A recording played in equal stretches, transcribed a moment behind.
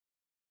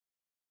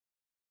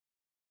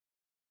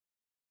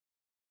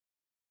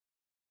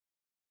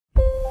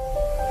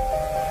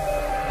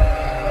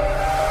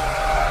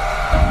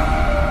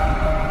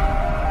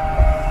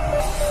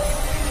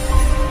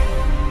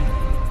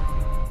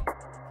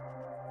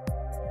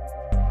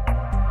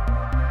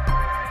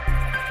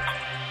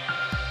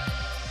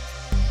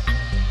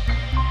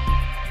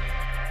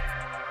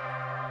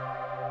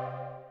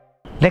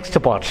Next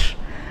part,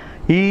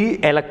 ഈ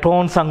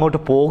electrons അങ്ങോട്ട്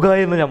പോകുക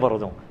എന്ന് ഞാൻ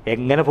പറഞ്ഞു.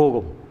 എങ്ങനെ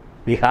പോകും?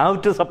 We have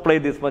to supply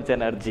this much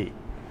energy.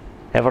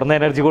 എവിടെ നിന്ന്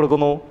എനർജി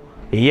കൊടുക്കുന്നു?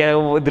 ഈ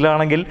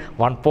ഇതിലാണെങ്കിൽ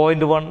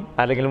 1.1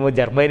 അല്ലെങ്കിൽ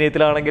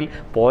ജർമ്മേനിയത്തിലാണെങ്കിൽ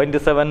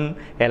 0.7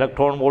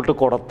 ഇലക്ട്രോൺ വോൾട്ട്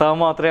കൊടുത്താൽ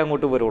മാത്രമേ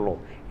അങ്ങോട്ട് വരുള്ളൂ.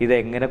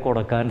 ഇതെങ്ങനെ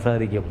കൊടുക്കാൻ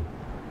സാധിക്കും?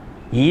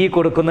 ഈ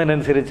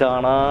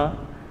കൊടുക്കുന്നതിനനുസരിച്ചാണ്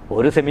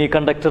ഒരു സെമി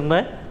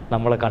കണ്ടക്ടറിനെ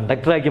നമ്മൾ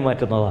കണ്ടക്ടറാക്കി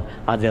മാറ്റുന്നത്.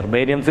 ആ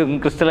ജർമേനിയം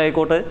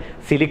ക്രിസ്റ്റലായിക്കോട്ടെ,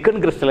 സിലിക്കൺ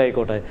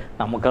ക്രിസ്റ്റലായിക്കോട്ടെ,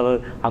 നമുക്കത്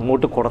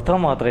അങ്ങോട്ട് കൊടുത്താൽ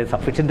മാത്രമേ,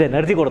 സഫിഷ്യൻ്റ്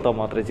എനർജി കൊടുത്താൽ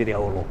മാത്രമേ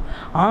ശരിയാവുള്ളൂ.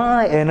 ആ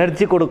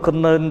എനർജി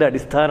കൊടുക്കുന്നതിൻ്റെ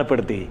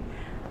അടിസ്ഥാനപ്പെടുത്തി,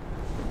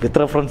 with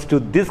reference to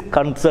this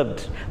concept,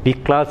 we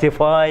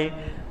classify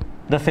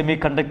the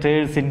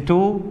semiconductors into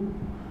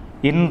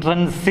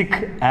intrinsic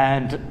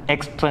and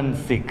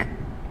extrinsic.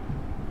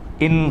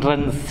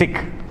 Intrinsic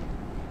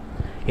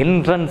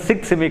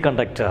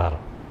semiconductor.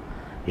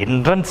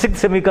 Intrinsic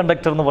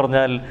semiconductor എന്ന്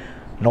പറഞ്ഞാൽ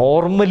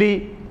നോർമലി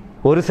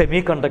ഒരു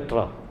സെമി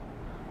കണ്ടക്ടറാണ്.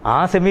 ആ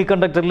സെമി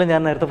കണ്ടക്ടറിൽ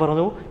ഞാൻ നേരത്തെ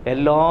പറഞ്ഞു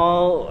എല്ലാ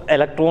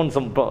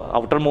ഇലക്ട്രോൺസും,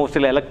 ഔട്ടർ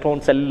മോസ്റ്റിലെ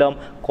ഇലക്ട്രോൺസ് എല്ലാം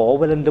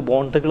കോവലൻ്റ്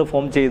ബോണ്ടുകൾ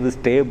ഫോം ചെയ്ത്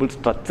സ്റ്റേബിൾ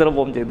സ്ട്രക്ചർ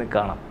ഫോം ചെയ്ത്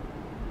കാണാം.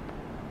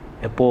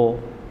 എപ്പോൾ?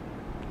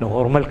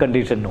 Normal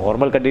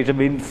condition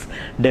means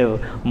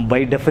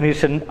by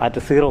definition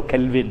at 0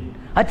 Kelvin,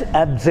 at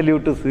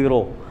absolute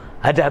zero.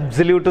 At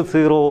absolute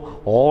zero,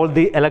 all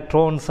the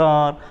electrons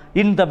are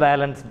in the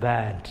valence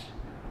band.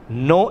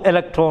 No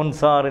electrons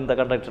are in the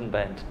conduction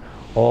band,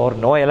 or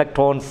no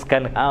electrons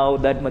can have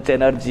that much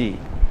energy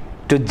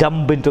to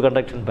jump into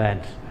conduction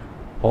band.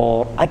 Or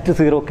at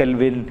 0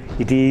 Kelvin,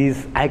 it is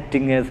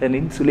acting as an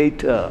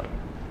insulator.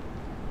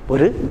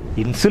 ഒരു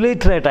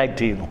ഇൻസുലേറ്ററായിട്ട് act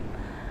ചെയ്യുന്നു.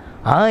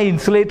 ആ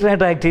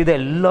ഇൻസുലേറ്ററായിട്ട് act ചെയ്ത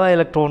എല്ലാ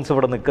ഇലക്ട്രോൺസും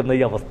ഇവിടെ നിൽക്കുന്ന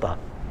ഈ അവസ്ഥ,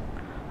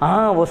 ആ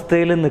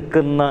അവസ്ഥയിൽ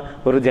നിൽക്കുന്ന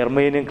ഒരു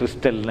ജർമേനിയം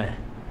ക്രിസ്റ്റലിനെ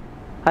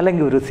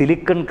അല്ലെങ്കിൽ ഒരു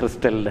സിലിക്കൺ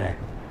ക്രിസ്റ്റലിനെ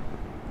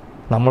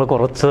നമ്മൾ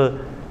കുറച്ച്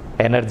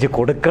എനർജി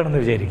കൊടുക്കണമെന്ന്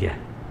വിചാരിക്കുക.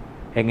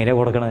 എങ്ങനെയാണ്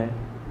കൊടുക്കണേ?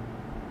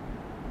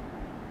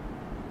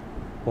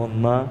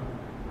 ഒന്ന്,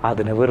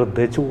 അതിനെ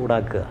വെറുതെ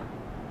ചൂടാക്കുക,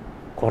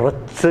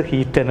 കുറച്ച്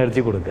ഹീറ്റ്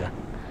എനർജി കൊടുക്കുക.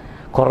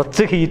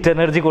 കുറച്ച് ഹീറ്റ്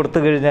എനർജി കൊടുത്തു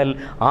കഴിഞ്ഞാൽ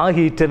ആ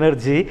ഹീറ്റ്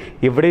എനർജി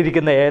ഇവിടെ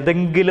ഇരിക്കുന്ന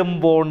ഏതെങ്കിലും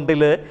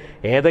ബോണ്ടിൽ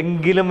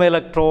ഏതെങ്കിലും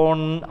ഇലക്ട്രോൺ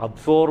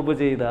അബ്സോർബ്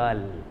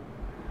ചെയ്താൽ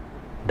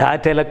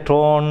that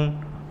electron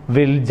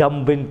will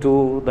jump into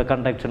the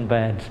conduction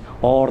band,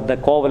 or the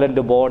covalent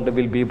bond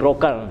will be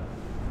broken.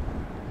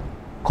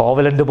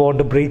 Covalent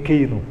bond break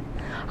ചെയ്യുന്നു.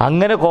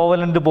 അങ്ങനെ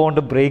കോവലൻ്റ് ബോണ്ട്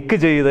ബ്രേക്ക്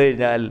ചെയ്ത്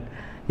കഴിഞ്ഞാൽ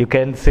you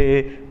can say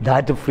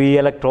that free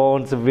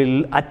electrons will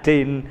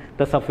attain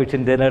the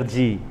sufficient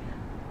energy,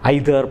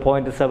 either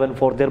 0.7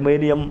 for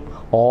germanium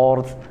or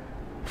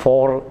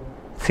for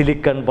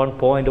silicon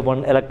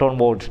 1.1 electron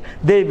volts.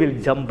 They will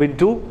jump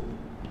into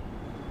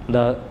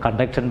the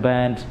conduction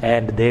band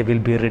and they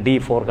will be ready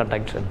for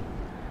conduction.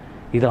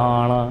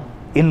 ഇതാണ്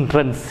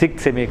intrinsic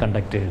semi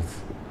conductors.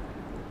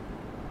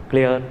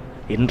 Clear?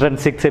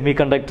 Intrinsic semi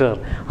conductor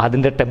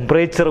അതിൻ്റെ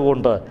temperature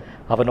കൊണ്ട്,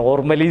 അപ്പോൾ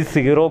normally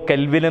 0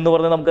 Kelvin എന്ന്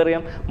പറഞ്ഞാൽ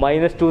നമുക്കറിയാം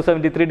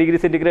 -273 degree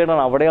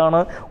സെൻറ്റിഗ്രേഡാണ്. അവിടെയാണ്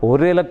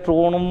ഒരു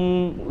ഇലക്ട്രോണും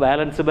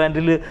വാലൻസ്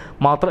ബാൻഡിൽ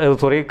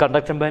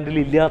conduction ബാൻഡിൽ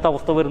ഇല്ലാത്ത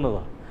അവസ്ഥ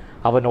വരുന്നത്.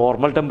 അപ്പോൾ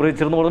നോർമൽ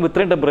ടെമ്പറേച്ചർ എന്ന് പറയുമ്പോൾ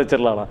ഇത്രയും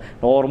ടെമ്പറേച്ചറിലാണ്.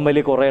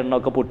 നോർമലി കുറേ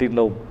എണ്ണമൊക്കെ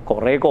പൊട്ടിയിട്ടുണ്ടാവും,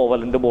 കുറേ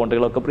കോവലൻ്റ്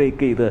ബോണ്ടുകളൊക്കെ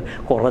ബ്രേക്ക് ചെയ്ത്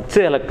കുറച്ച്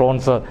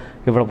ഇലക്ട്രോൺസ്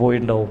ഇവിടെ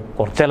പോയിട്ടുണ്ടാവും.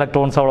 കുറച്ച്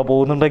ഇലക്ട്രോൺസ് അവിടെ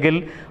പോകുന്നുണ്ടെങ്കിൽ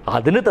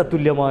അതിന്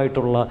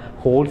തത്തുല്യമായിട്ടുള്ള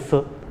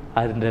ഹോൾസ്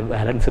അതിൻ്റെ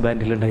വാലൻസ്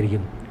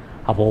ബാൻഡിലുണ്ടായിരിക്കും.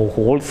 അപ്പോൾ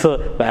ഹോൾസ്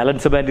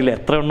വാലൻസ് ബാൻഡിൽ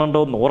എത്ര എണ്ണം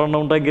ഉണ്ടാവും? 100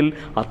 എണ്ണം ഉണ്ടെങ്കിൽ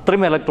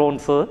അത്രയും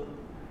ഇലക്ട്രോൺസ്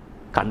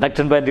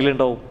കണ്ടക്ഷൻ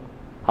ബാൻഡിലുണ്ടാവും.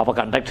 അപ്പോൾ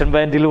കണ്ടക്ഷൻ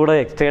ബാൻഡിലൂടെ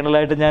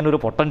എക്സ്റ്റേണലായിട്ട് ഞാനൊരു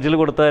പൊട്ടൻഷ്യൽ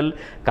കൊടുത്താൽ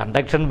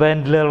കണ്ടക്ഷൻ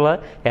ബാൻഡിലുള്ള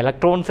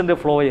ഇലക്ട്രോൺസിൻ്റെ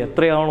ഫ്ലോ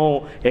എത്രയാണോ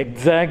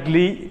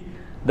exactly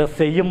the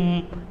same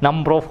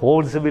number of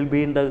holes will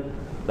be in the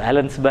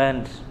balance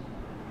band.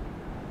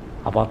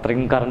 അപ്പോൾ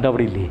അത്രയും കറണ്ട്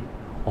അവിടെ ഇല്ലേ?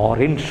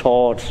 Or in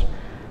short,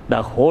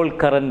 the whole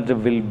current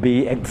will be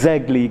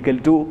exactly equal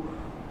to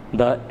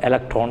the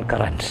electron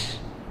current.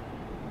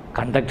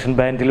 Conduction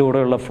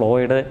ബാൻഡിലൂടെയുള്ള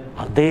ഫ്ലോയുടെ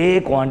അതേ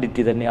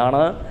quantity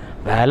തന്നെയാണ്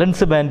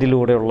വാലൻസ്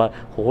ബാൻഡിലൂടെയുള്ള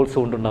holes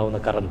കൊണ്ടുണ്ടാകുന്ന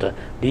current.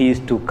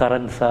 These two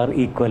currents R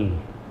equal.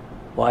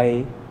 Y?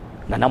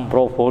 The number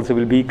of holes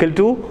will be equal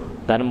to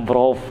the number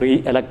of free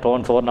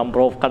electrons or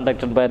number of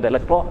conduction band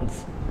electrons.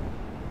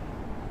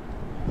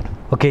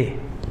 Okay.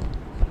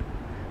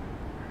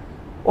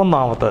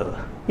 ഒന്നാമത്തത്,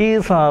 ഈ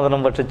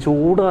സാധനം പക്ഷെ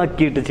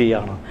ചൂടാക്കിയിട്ട്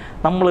ചെയ്യാണ്.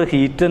 നമ്മൾ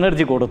ഹീറ്റ്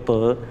എനർജി കൊടുത്ത്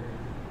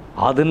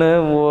അതിന്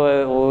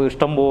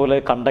ഇഷ്ടം പോലെ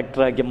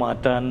കണ്ടക്ടറാക്കി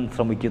മാറ്റാൻ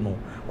ശ്രമിക്കുന്നു.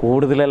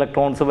 കൂടുതൽ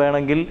ഇലക്ട്രോൺസ്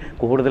വേണമെങ്കിൽ,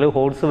 കൂടുതൽ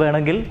ഹോൾസ്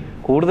വേണമെങ്കിൽ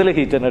കൂടുതൽ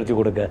ഹീറ്റ് എനർജി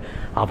കൊടുക്കുക.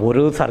 അപ്പോൾ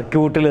ഒരു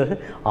സർക്യൂട്ടിൽ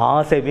ആ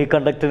സെമി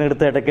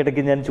കണ്ടക്ടറിനെടുത്ത്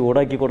ഇടയ്ക്കിടയ്ക്ക് ഞാൻ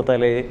ചൂടാക്കി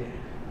കൊടുത്താലേ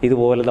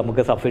ഇതുപോലെ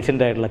നമുക്ക്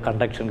സഫീഷ്യൻ്റ് ആയിട്ടുള്ള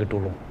കണ്ടക്ഷൻ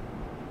കിട്ടുള്ളൂ.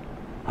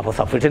 അപ്പോൾ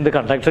സഫീഷ്യൻ്റ്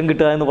കണ്ടക്ഷൻ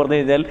കിട്ടുക എന്ന്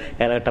പറഞ്ഞു കഴിഞ്ഞാൽ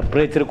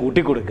ടെമ്പറേച്ചർ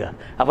കൂട്ടിക്കൊടുക്കുക.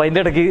 അപ്പോൾ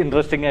അതിൻ്റെ ഇടയ്ക്ക്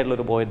ഇൻട്രസ്റ്റിംഗ്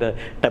ആയിട്ടുള്ളൊരു പോയിന്റ്,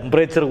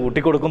 ടെമ്പറേച്ചർ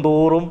കൂട്ടിക്കൊടുക്കും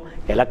തോറും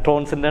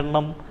ഇലക്ട്രോൺസിൻ്റെ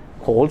എണ്ണം,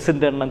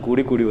 ഹോൾസിൻ്റെ എണ്ണം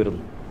കൂടി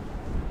വരുന്നു.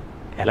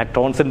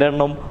 ഇലക്ട്രോൺസിൻ്റെ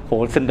എണ്ണം,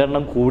 ഹോൾസിൻ്റെ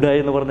എണ്ണം കൂടുക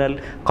എന്ന് പറഞ്ഞാൽ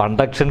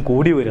കണ്ടക്ഷൻ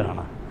കൂടി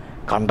വരികയാണ്.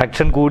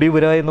 കണ്ടക്ഷൻ കൂടി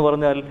വരിക എന്ന്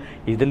പറഞ്ഞാൽ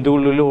ഇതിൻ്റെ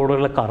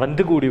ഉള്ളിലൂടെയുള്ള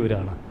കറൻറ്റ് കൂടി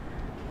വരികയാണ്.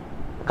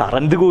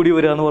 കറൻറ്റ് കൂടി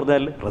വരിക എന്ന്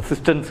പറഞ്ഞാൽ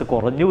റെസിസ്റ്റൻസ്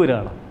കുറഞ്ഞു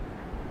വരികയാണ്.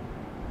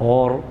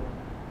 or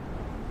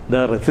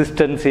the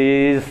resistance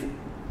is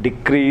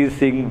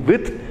decreasing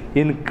with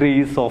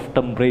increase of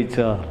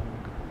temperature.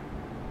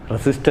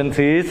 Resistance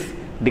is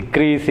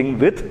decreasing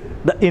with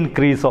the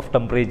increase of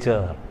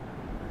temperature.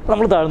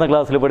 നമ്മൾ താഴ്ന്ന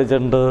ക്ലാസ്സിൽ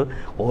പഠിച്ചിട്ടുണ്ട്,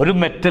 ഒരു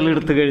മെറ്റൽ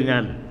എടുത്തു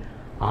കഴിഞ്ഞാൽ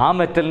ആ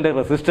മെറ്റലിൻ്റെ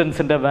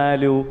റെസിസ്റ്റൻസിൻ്റെ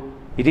value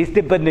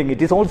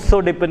it is also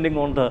depending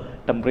on the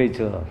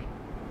temperature.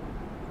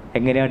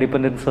 എങ്ങനെയാണ്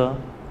dependence?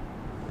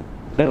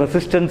 The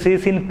resistance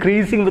is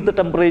increasing with the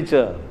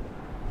temperature,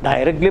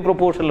 directly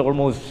proportional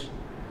almost.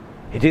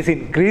 It is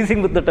increasing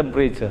with the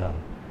temperature.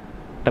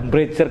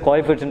 Temperature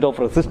coefficient of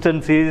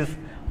resistance is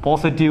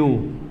positive.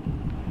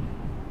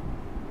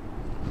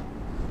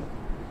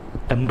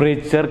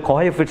 Temperature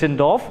coefficient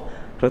of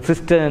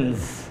resistance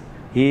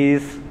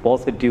is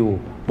positive.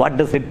 What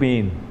does it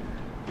mean?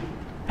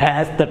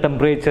 As the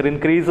temperature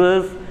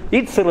increases,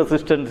 its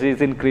resistance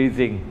is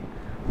increasing.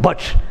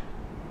 But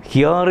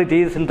here it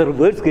is in the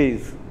reverse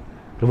case,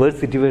 reverse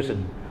situation.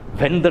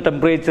 When the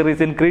temperature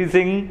is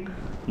increasing,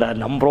 the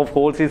number of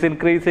holes is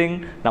increasing,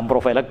 number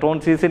of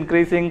electrons is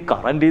increasing,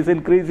 current is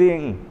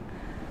increasing.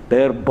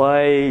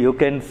 Thereby you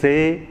can say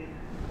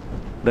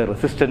the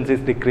resistance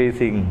is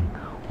decreasing,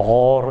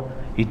 or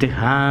it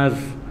has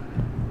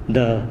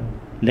the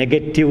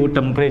negative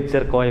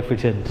temperature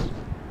coefficient.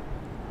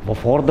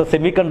 For the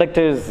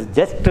semiconductors,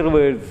 just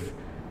reverse.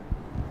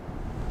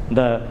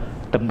 The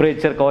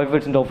temperature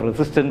coefficient of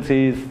resistance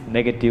is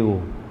negative.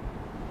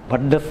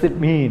 What does it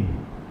mean?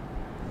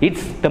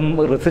 Its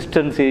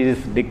resistance is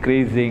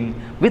decreasing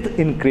with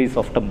increase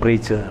of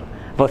temperature.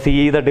 But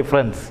see the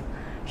difference.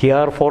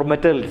 Here for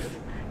metals,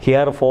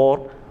 here for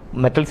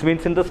metals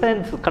means in the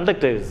sense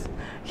conductors,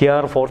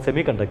 here for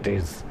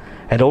semiconductors.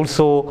 And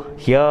also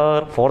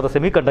here for the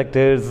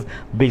semiconductors,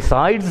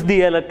 besides the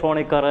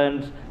electronic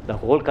current, the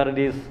whole current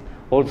is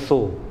also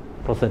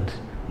present.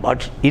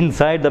 But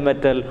inside the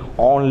metal,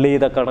 only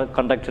the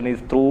conduction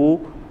is through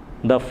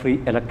the free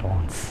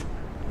electrons.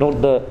 Note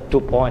the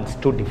 2 points,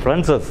 2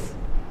 differences.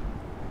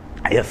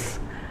 Yes,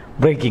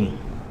 breaking.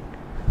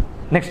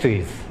 Next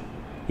is,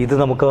 ഇത്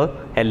നമുക്ക്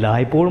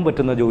എല്ലായ്പ്പോഴും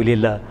പറ്റുന്ന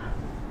ജോലിയല്ല.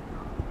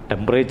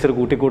 Temperature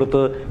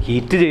കൂട്ടിക്കൊടുത്ത്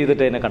heat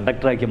ചെയ്തിട്ട് അതിനെ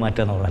കണ്ടക്ടറാക്കി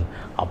മാറ്റുക എന്ന് പറഞ്ഞാൽ,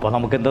 അപ്പോൾ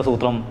നമുക്ക് എന്താ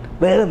സൂത്രം?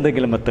 വേറെ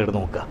എന്തെങ്കിലും മെത്തേഡ്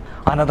നോക്കുക.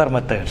 അനദർ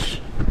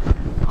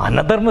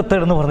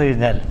മെത്തേഡ് എന്ന് പറഞ്ഞു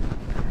കഴിഞ്ഞാൽ,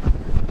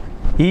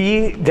 ഈ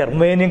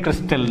ജർമ്മേനിയം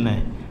ക്രിസ്റ്റലിന്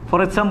ഫോർ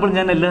എക്സാമ്പിൾ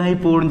ഞാൻ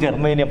എല്ലായ്പ്പോഴും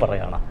ജർമ്മേനിയം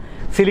പറയുകയാണ്.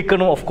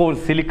 സിലിക്കണും ഓഫ്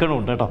കോഴ്സ് സിലിക്കണും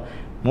ഉണ്ട് കേട്ടോ.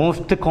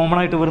 മോസ്റ്റ് കോമൺ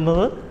ആയിട്ട്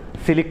വരുന്നത്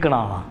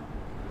സിലിക്കണാണ്.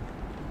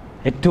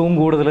 ഏറ്റവും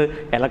കൂടുതൽ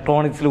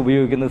ഇലക്ട്രോണിക്സിൽ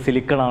ഉപയോഗിക്കുന്നത്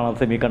സിലിക്കണാണ്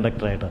സെമി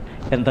കണ്ടക്ടറായിട്ട്.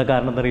 എന്താ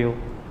കാരണം എന്നറിയോ?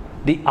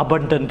 The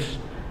abundant,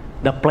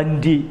 the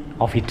plenty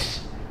of it.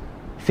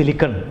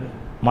 Silicon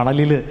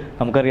മണലിൽ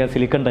നമുക്കറിയാം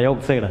സിലിക്കൺ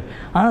ഡയോക്സൈഡ്.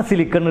 ആ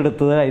സിലിക്കൺ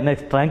എടുത്ത് അതിനെ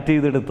എക്സ്ട്രാക്ട്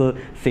ചെയ്തെടുത്ത്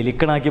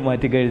സിലിക്കണാക്കി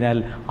മാറ്റിക്കഴിഞ്ഞാൽ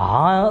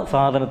ആ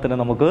സാധനത്തിനെ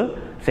നമുക്ക്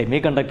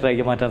സെമി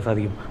കണ്ടക്ടറാക്കി മാറ്റാൻ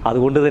സാധിക്കും.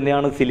 അതുകൊണ്ട്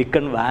തന്നെയാണ്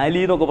സിലിക്കൺ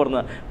വാലി എന്നൊക്കെ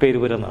പറഞ്ഞ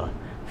പേര് വരുന്നത്.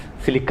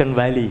 സിലിക്കൺ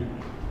വാലി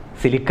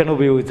സിലിക്കൺ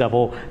ഉപയോഗിച്ച്.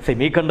 അപ്പോൾ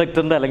സെമി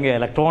കണ്ടക്ടറിൻ്റെ അല്ലെങ്കിൽ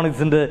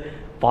ഇലക്ട്രോണിക്സിൻ്റെ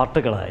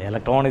പാർട്ടുകൾ,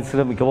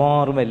 ഇലക്ട്രോണിക്സിലും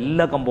മിക്കവാറും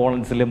എല്ലാ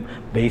കമ്പോണൻസിലും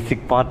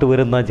ബേസിക് പാർട്ട്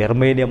വരുന്ന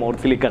germanium or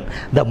silicon.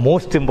 The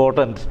most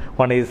important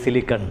one is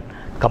silicon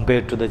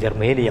compared to the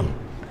germanium.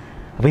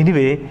 അപ്പോൾ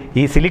എനിവേ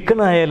ഈ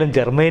സിലിക്കൺ ആയാലും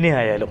ജർമേനിയം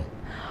ആയാലും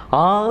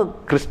ആ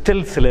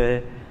ക്രിസ്റ്റൽസിൽ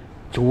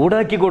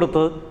ചൂടാക്കി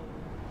കൊടുത്ത്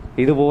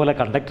ഇതുപോലെ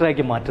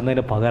കണ്ടക്ടറാക്കി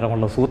മാറ്റുന്നതിന്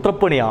പകരമുള്ള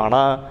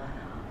സൂത്രപ്പണിയാണ്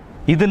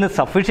ഇതിന്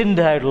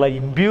സഫിഷ്യൻ്റ് ആയിട്ടുള്ള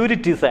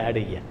ഇമ്പ്യൂരിറ്റീസ്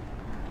ആഡ് ചെയ്യുക.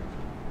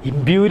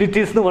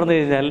 ഇമ്പ്യൂരിറ്റീസ് എന്ന് പറഞ്ഞു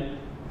കഴിഞ്ഞാൽ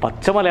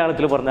പച്ച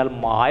മലയാളത്തിൽ പറഞ്ഞാൽ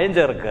മായം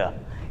ചേർക്കുക.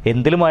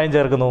 എന്തിൽ മായം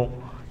ചേർക്കുന്നു?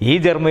 ഈ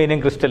ജർമേനിയം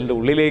ക്രിസ്റ്റലിൻ്റെ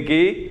ഉള്ളിലേക്ക്,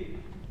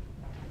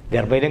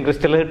 ജർമേനിയം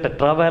ക്രിസ്റ്റൽ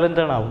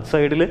ടെട്രാവാലൻ്റ് ആണ്. ഔട്ട്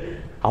സൈഡിൽ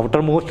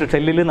ഔട്ടർ മോസ്റ്റ്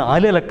ഷെല്ലിൽ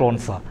 4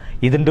 ഇലക്ട്രോൺസാണ്.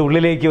 ഇതിൻ്റെ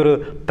ഉള്ളിലേക്ക് ഒരു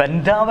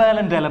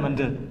പെൻറ്റാവാലൻ്റ്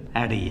എലമെൻറ്റ്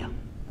ആഡ് ചെയ്യുക.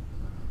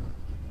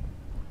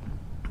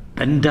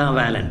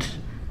 പെൻറ്റാവാലൻ്റ്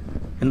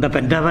എന്താ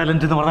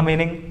പെൻറ്റാവാലൻ്റ് എന്ന് പറഞ്ഞ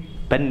മീനിങ്?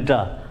 പെൻറ്റാ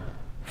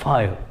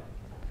 5.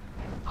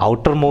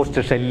 ഔട്ടർ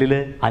മോസ്റ്റ് ഷെല്ലിൽ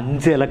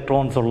 5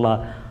 ഇലക്ട്രോൺസ് ഉള്ള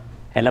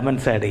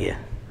എലമെൻറ്റ്സ് ആഡ് ചെയ്യുക.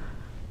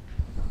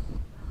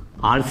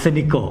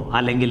 ആഴ്സനിക്കോ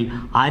അല്ലെങ്കിൽ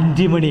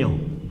ആൻറ്റിമണിയോ,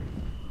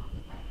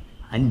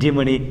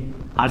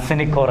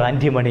 ആഴ്സനിക്കോ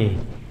ആൻറ്റിമണി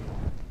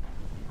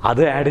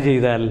അത് ആഡ്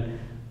ചെയ്താൽ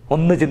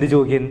ഒന്ന് ചിന്തിച്ച്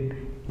നോക്കിയാൽ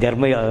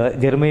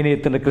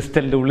ജർമേനിയത്തിൻ്റെ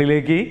ക്രിസ്റ്റലിൻ്റെ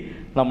ഉള്ളിലേക്ക്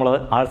നമ്മൾ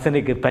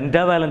ആഴ്സനിക്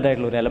പെൻറ്റാവാലൻ്റ്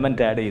ആയിട്ടുള്ള ഒരു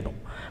എലമെൻറ്റ് ആഡ് ചെയ്യുന്നു.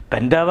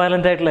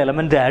 പെൻറ്റാവാലൻ്റ് ആയിട്ടുള്ള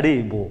എലമെൻറ്റ് ആഡ്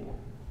ചെയ്യുമ്പോൾ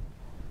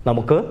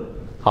നമുക്ക്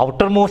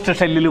ഔട്ടർ മോസ്റ്റ്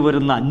ഷെല്ലിൽ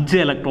വരുന്ന 5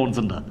 ഇലക്ട്രോൺസ്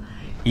ഉണ്ട്.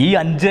 ഈ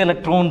 5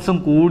 ഇലക്ട്രോൺസും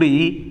കൂടി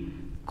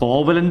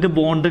കോവലൻ്റ്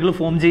ബോണ്ടുകൾ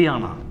ഫോം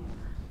ചെയ്യുകയാണ്.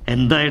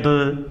 എന്തായിട്ട്?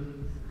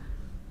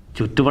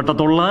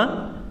 ചുറ്റുവട്ടത്തുള്ള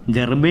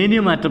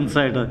ജർമേനിയം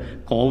ആറ്റംസായിട്ട്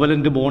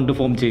കോവലൻ്റ് ബോണ്ട്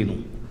ഫോം ചെയ്യുന്നു.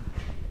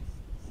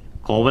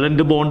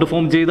 കോവലൻ്റ് ബോണ്ട്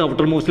ഫോം ചെയ്ത്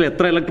ഔട്ടർ മോസ്റ്റിൽ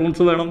എത്ര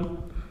ഇലക്ട്രോൺസ് വേണം?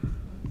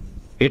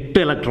 8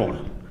 ഇലക്ട്രോൺ.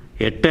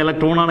 8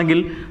 ഇലക്ട്രോൺ ആണെങ്കിൽ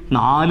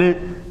 4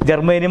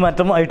 ജർമേനിയം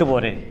ആറ്റം ആയിട്ട്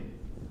പോരെ?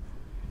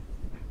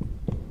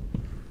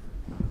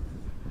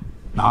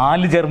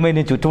 4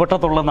 ജർമേനിയം,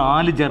 ചുറ്റുവട്ടത്തുള്ള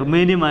 4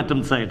 ജർമേനിയം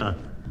ആറ്റംസായിട്ട്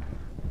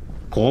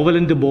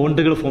കോവലൻ്റ്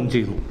ബോണ്ടുകൾ ഫോം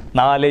ചെയ്തു.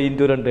 4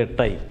 × 2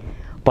 8 ആയി.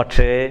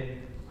 പക്ഷേ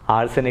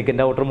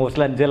ആഴ്സനിക്കിൻ്റെ ഔട്ടർ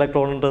മോസ്റ്റിൽ 5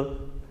 ഇലക്ട്രോൺ ഉണ്ട്.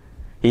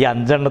 ഈ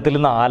 5 എണ്ണത്തിൽ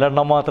 4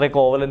 എണ്ണം മാത്രമേ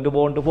കോവലൻ്റ്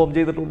ബോണ്ട് ഫോം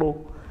ചെയ്തിട്ടുള്ളൂ.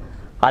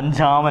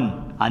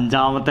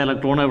 അഞ്ചാമത്തെ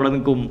ഇലക്ട്രോൺ എവിടെ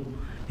നിൽക്കും?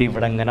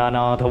 ഇവിടെ ഇങ്ങനെ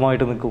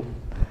അനാഥമായിട്ട് നിൽക്കും.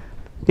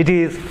 It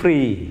is free.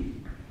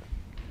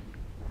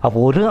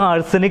 അപ്പോൾ ഒരു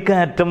ആഴ്സനിക്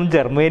ആറ്റം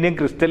ജർമേനിയം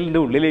ക്രിസ്റ്റലിൻ്റെ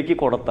ഉള്ളിലേക്ക്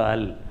കൊടുത്താൽ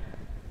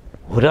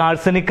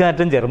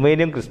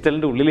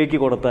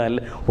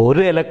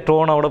ഒരു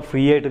ഇലക്ട്രോൺ അവിടെ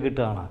ഫ്രീ ആയിട്ട്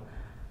കിട്ടുകയാണ്.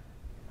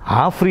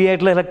 ആ ഫ്രീ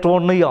ആയിട്ടുള്ള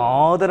ഇലക്ട്രോണിന്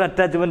യാതൊരു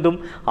അറ്റാച്ച്മെൻറ്റും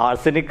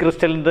ആഴ്സനിക്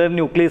ക്രിസ്റ്റലിൻ്റെ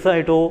ന്യൂക്ലിയസ്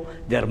ആയിട്ടോ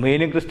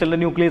ജർമേനിയം ക്രിസ്റ്റലിൻ്റെ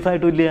ന്യൂക്ലിയസ്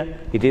ആയിട്ടോ ഇല്ല.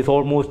 It is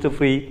almost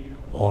free.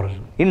 Or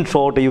in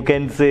short you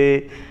can say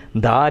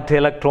that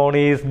electron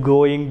is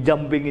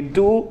jumping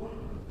into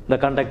the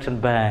conduction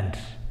band.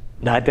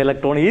 That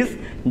electron is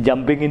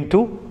jumping into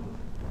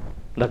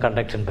the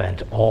conduction band,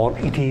 or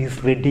it is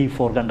ready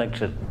for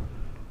conduction.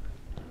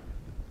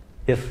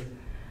 Yes.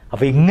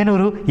 അപ്പോൾ ഇങ്ങനെ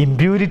ഒരു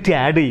impurity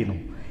add ചെയ്യുന്നു.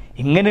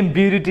 ഇങ്ങനെ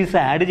impurities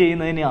add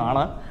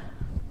ചെയ്യുന്നതിനെയാണ്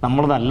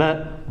നമ്മൾ നല്ല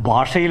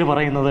ഭാഷയിൽ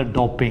പറയുന്നത്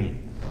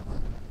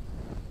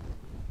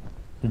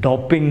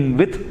doping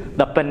with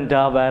the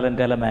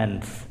pentavalent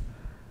elements.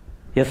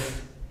 Yes.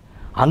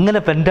 അങ്ങനെ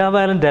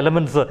പെൻറ്റാവാലൻ്റ്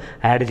എലമെൻറ്റ്സ്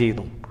ആഡ്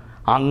ചെയ്യുന്നു.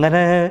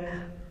 അങ്ങനെ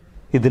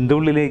ഇതിൻ്റെ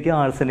ഉള്ളിലേക്ക്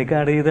ആഴ്സനിക്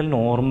ആഡ് ചെയ്താൽ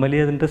നോർമലി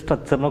അതിൻ്റെ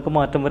സ്ട്രക്ചറിനൊക്കെ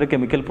മാറ്റം വരും,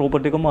 കെമിക്കൽ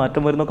പ്രോപ്പർട്ടിക്ക്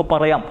മാറ്റം വരുന്നൊക്കെ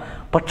പറയാം.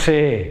 പക്ഷേ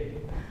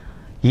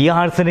ഈ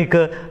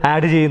ആഴ്സനിക്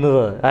ആഡ്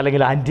ചെയ്യുന്നത്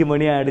അല്ലെങ്കിൽ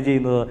ആൻറ്റിമണി ആഡ്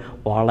ചെയ്യുന്നത്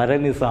വളരെ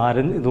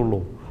നിസ്സാരം ഇതുള്ളൂ.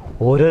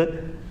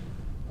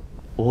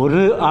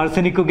 ഒരു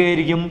ആഴ്സനിക്കൊക്കെ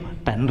ആയിരിക്കും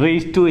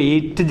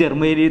 10⁸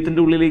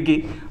 ജർമേനിയത്തിൻ്റെ ഉള്ളിലേക്ക്,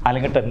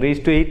 അല്ലെങ്കിൽ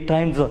 10⁸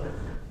 ടൈംസ്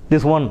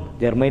ദിസ് വൺ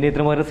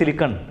ജർമേനിയത്തിന് പകരം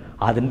സിലിക്കൺ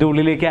അതിൻ്റെ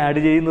ഉള്ളിലേക്ക് ആഡ്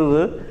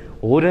ചെയ്യുന്നത്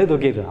ഓരോ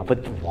ഇതൊക്കെ ആയിരുന്നു. അപ്പം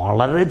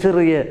വളരെ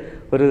ചെറിയ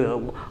ഒരു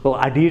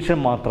അഡീഷൻ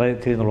മാത്രമേ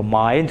ചെയ്യുന്നുള്ളൂ.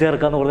 മായം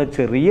ചേർക്കുക എന്ന് പറഞ്ഞാൽ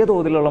ചെറിയ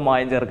തോതിലുള്ള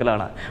മായം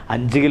ചേർക്കലാണ്.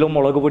 5 കിലോ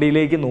മുളക്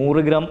പൊടിയിലേക്ക്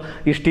 100 ഗ്രാം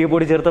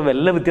ഇഷ്ടികപ്പൊടി ചേർത്ത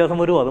വല്ല വ്യത്യാസം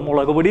വരുമോ? അത്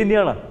മുളക് പൊടി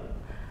തന്നെയാണ്.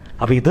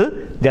 അപ്പോൾ ഇത്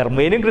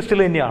ജർമേനിയം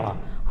ക്രിസ്റ്റൽ തന്നെയാണ്.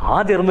 ആ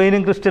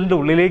ജർമേനിയം ക്രിസ്റ്റലിൻ്റെ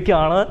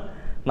ഉള്ളിലേക്കാണ്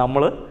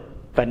നമ്മൾ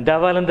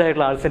പെൻറ്റാവാലൻ്റ്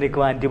ആയിട്ടുള്ള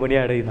ആഴ്സനിക്കും ആൻറ്റിമണി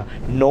ആഡ് ചെയ്യുന്നത്.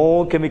 No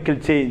chemical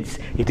change.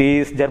 It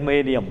is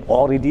germanium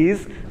or it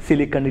is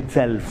silicon it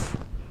self.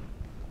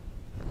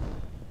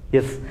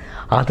 Yes.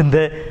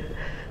 അതിൻ്റെ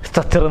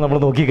സ്ട്രക്ചർ നമ്മൾ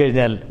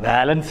നോക്കിക്കഴിഞ്ഞാൽ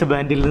വാലൻസ്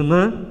ബാൻഡിൽ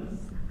നിന്ന്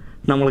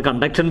നമ്മൾ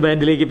കണ്ടക്ഷൻ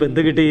ബാൻഡിലേക്ക് ഇപ്പം എന്ത്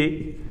കിട്ടി?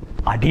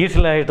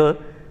 അഡീഷണലായിട്ട്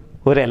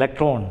ഒരു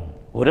ഇലക്ട്രോൺ,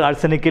 ഒരു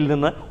ആഴ്സനിക്കിൽ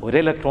നിന്ന് ഒരു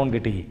ഇലക്ട്രോൺ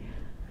കിട്ടി.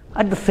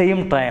 At the same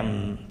time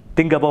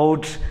think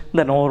about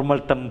the normal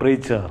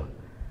temperature.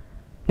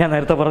 ഞാൻ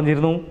നേരത്തെ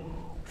പറഞ്ഞിരുന്നു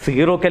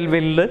 0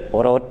 കെൽവിനിൽ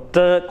ഒരൊറ്റ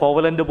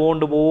കോവലൻ്റ്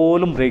ബോണ്ട്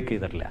പോലും ബ്രേക്ക്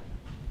ചെയ്തിട്ടില്ല.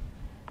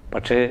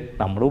 പക്ഷേ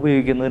നമ്മൾ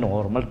ഉപയോഗിക്കുന്നത്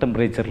നോർമൽ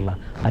ടെമ്പറേച്ചറിലാണ്,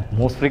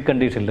 അറ്റ്മോസ്ഫിയറിക്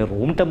കണ്ടീഷനിൽ,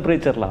 റൂം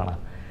ടെമ്പറേച്ചറിലാണ്.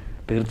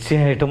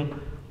 തീർച്ചയായിട്ടും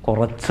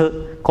കുറച്ച്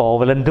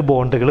കോവലൻ്റ്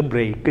ബോണ്ടുകൾ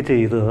ബ്രേക്ക്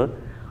ചെയ്ത്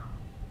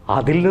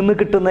അതിൽ നിന്ന്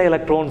കിട്ടുന്ന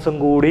ഇലക്ട്രോൺസും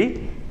കൂടി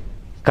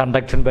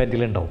കണ്ടക്ഷൻ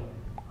ബാൻഡിലുണ്ടാവും.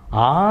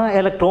 ആ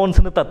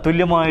ഇലക്ട്രോൺസിന്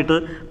തത്തുല്യമായിട്ട്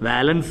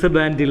വാലൻസ്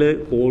ബാൻഡിൽ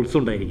ഹോൾസ്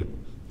ഉണ്ടായിരിക്കും.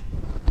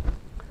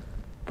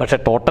 പക്ഷേ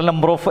ടോട്ടൽ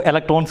നമ്പർ ഓഫ്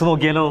ഇലക്ട്രോൺസ്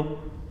നോക്കിയാലോ,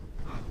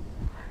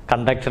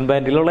 കണ്ടക്ഷൻ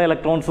ബാൻഡിലുള്ള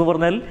ഇലക്ട്രോൺസ് എന്ന്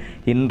പറഞ്ഞാൽ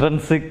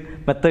ഇൻട്രൻസിക്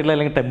മെത്തേഡിൽ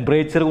അല്ലെങ്കിൽ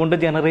ടെമ്പറേച്ചർ കൊണ്ട്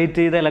ജനറേറ്റ്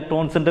ചെയ്ത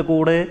ഇലക്ട്രോൺസിൻ്റെ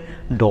കൂടെ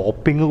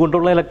ഡോപ്പിംഗ്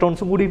കൊണ്ടുള്ള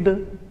ഇലക്ട്രോൺസും കൂടി ഉണ്ട്.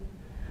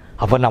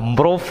 അപ്പോൾ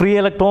number of free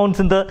electrons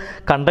in the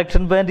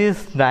conduction band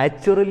is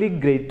naturally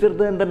greater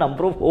than the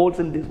number of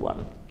holes in this one,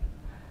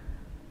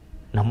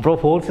 number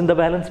of holes in the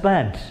balance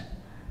band.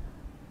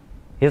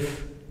 Yes.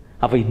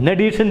 അപ്പോൾ in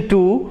addition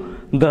to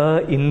the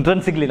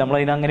intrinsically,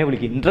 നമ്മളതിനെ അങ്ങനെ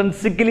വിളിക്കും,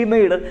 intrinsically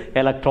made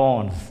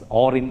electrons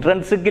or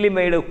intrinsically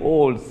made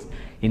holes.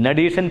 In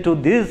addition to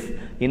this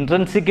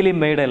intrinsically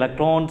made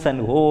electrons and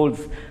holes,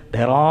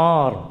 there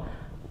are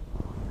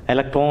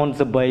electrons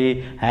by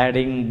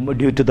adding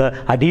due to the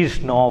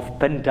addition of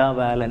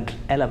pentavalent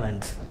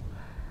elements.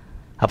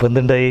 അപ്പോൾ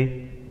എന്തുണ്ടായി?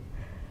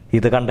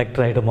 ഇത്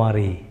കണ്ടക്ടറായിട്ട്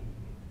മാറി.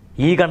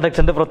 ഈ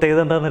കണ്ടക്ഷൻ്റെ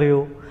പ്രത്യേകത എന്താണെന്നറിയോ?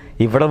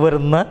 ഇവിടെ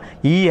വരുന്ന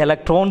ഈ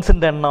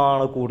ഇലക്ട്രോൺസിൻ്റെ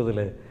എണ്ണമാണ് കൂടുതൽ.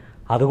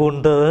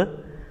 അതുകൊണ്ട്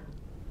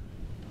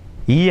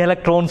ഈ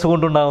ഇലക്ട്രോൺസ്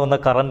കൊണ്ടുണ്ടാകുന്ന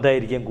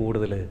കറൻ്റായിരിക്കും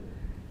കൂടുതൽ.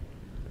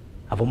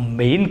 അപ്പം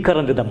main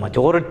current, the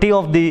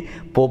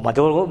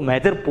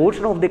major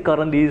portion of the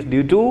current is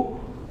due to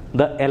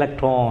the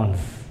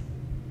electrons.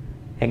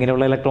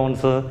 എങ്ങനെയുള്ള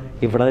ഇലക്ട്രോൺസ്?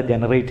 ഇവിടെ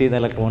ജനറേറ്റ് ചെയ്ത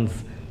ഇലക്ട്രോൺസ്.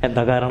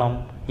 എന്താ കാരണം?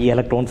 ഈ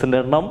ഇലക്ട്രോൺസിൻ്റെ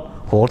എണ്ണം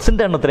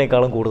ഹോൾസിൻ്റെ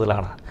എണ്ണത്തിനേക്കാളും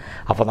കൂടുതലാണ്.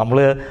 അപ്പോൾ നമ്മൾ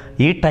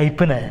ഈ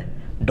ടൈപ്പിന്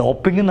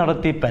ഡോപ്പിംഗ്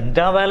നടത്തി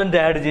പെൻറ്റാവാലൻ്റ്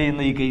ആഡ്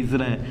ചെയ്യുന്ന ഈ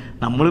കേസിന്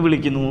നമ്മൾ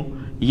വിളിക്കുന്നു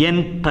N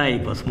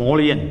type, small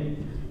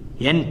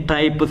N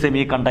type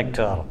semi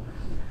conductor.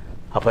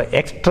 അപ്പോൾ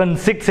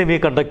extrinsic semi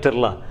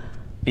കണ്ടക്ടറിൽ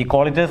we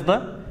call it as the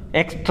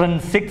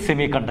extrinsic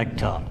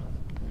semiconductor.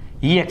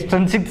 ഈ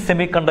extrinsic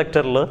semi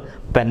കണ്ടക്ടറിൽ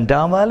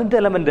pentavalent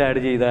element add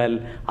ചെയ്താൽ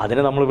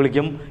അതിനെ നമ്മൾ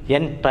വിളിക്കും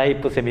N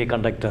type semi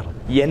conductor.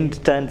 N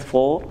stands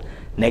for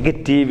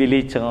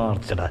negatively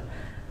charged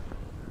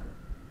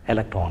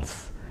electrons.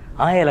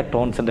 ആ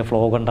ഇലക്ട്രോൺസിൻ്റെ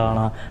flow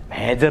കൊണ്ടാണ്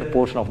major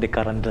portion of the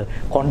current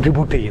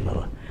contribute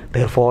ചെയ്യുന്നത്.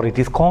 therefore it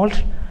is called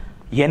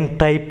N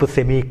type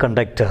semi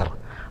conductor.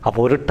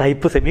 അപ്പോൾ ഒരു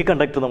ടൈപ്പ് സെമി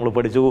കണ്ടക്ടർ നമ്മൾ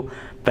പഠിച്ചു,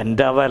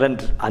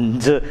 പെൻറ്റാവാലൻ്റ്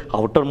 5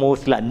 ഔട്ടർ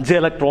മോസ്റ്റിൽ 5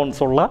 ഇലക്ട്രോൺസ്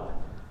ഉള്ള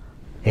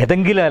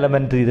ഏതെങ്കിലും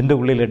element ഇതിൻ്റെ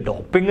ഉള്ളിൽ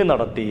ഡോപ്പിംഗ്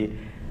നടത്തി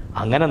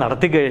അങ്ങനെ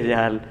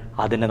നടത്തിക്കഴിഞ്ഞാൽ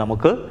അതിനെ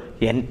നമുക്ക്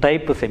എൻ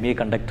ടൈപ്പ് സെമി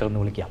കണ്ടക്ടർ എന്ന്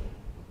വിളിക്കാം.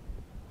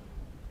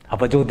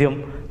 അപ്പോൾ ചോദ്യം,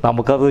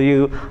 നമുക്കത് ഈ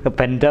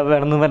പെൻറ്റ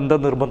വേണമെന്ന് എന്താ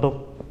നിർബന്ധം?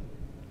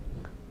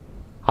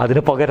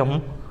 അതിന് പകരം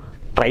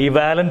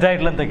ട്രൈവാലൻ്റ്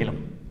ആയിട്ടുള്ള എന്തെങ്കിലും.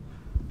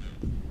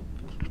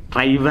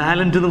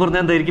 ട്രൈവാലൻ്റ് എന്ന്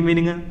പറഞ്ഞാൽ എന്തായിരിക്കും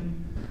മീനിങ്?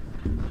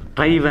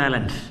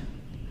 ട്രൈവാലൻ്റ്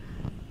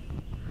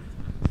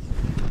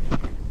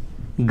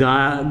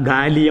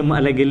ഗാലിയം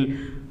അല്ലെങ്കിൽ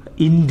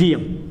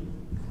ഇൻഡിയം,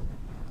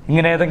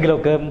 ഇങ്ങനെ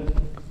ഏതെങ്കിലുമൊക്കെ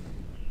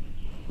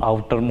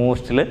ഔട്ടർ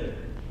മോസ്റ്റിൽ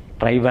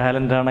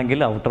ട്രൈവാലൻ്റ് ആണെങ്കിൽ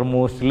ഔട്ടർ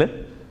മോസ്റ്റിൽ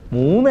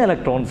 3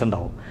 ഇലക്ട്രോൺസ്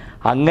ഉണ്ടാവും.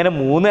 അങ്ങനെ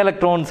 3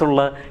 ഇലക്ട്രോൺസ് ഉള്ള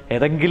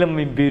ഏതെങ്കിലും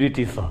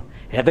ഇമ്പ്യൂരിറ്റീസോ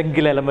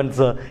ഏതെങ്കിലും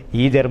എലമെൻറ്റ്സ്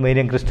ഈ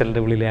ജെർമേനിയം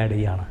ക്രിസ്റ്റലിൻ്റെ ഉള്ളിൽ ആഡ്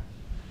ചെയ്യാണ്.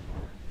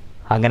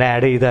 അങ്ങനെ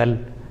ആഡ് ചെയ്താൽ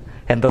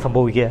എന്താ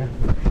സംഭവിക്കുക?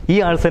 ഈ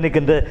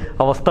ആഴ്സനിക്കിൻ്റെ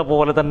അവസ്ഥ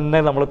പോലെ തന്നെ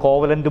നമ്മൾ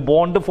കോവലൻ്റ്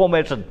ബോണ്ട്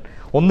ഫോർമേഷൻ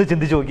ഒന്ന്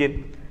ചിന്തിച്ച് നോക്കിയാൽ,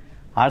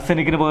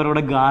 ആഴ്സനിക്കിന് പകരം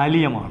ഇവിടെ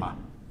ഗാലിയമാണ്.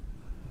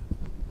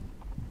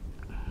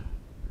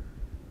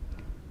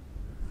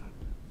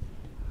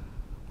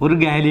 ഒരു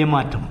gallium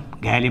atom,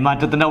 gallium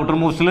ആറ്റത്തിൻ്റെ outer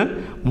മോസ്റ്റിൽ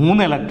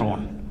 3 electron,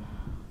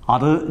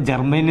 അത്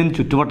ജെർമേനിയം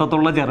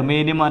ചുറ്റുവട്ടത്തുള്ള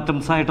ജെർമേനിയം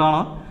ആറ്റംസ് ആയിട്ടാണ്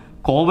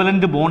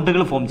കോവലൻ്റ്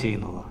ബോണ്ടുകൾ ഫോം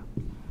ചെയ്യുന്നത്.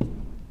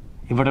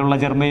 ഇവിടെയുള്ള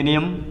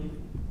ജെർമേനിയം,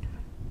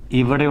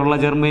 ഇവിടെയുള്ള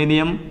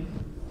ജെർമേനിയം,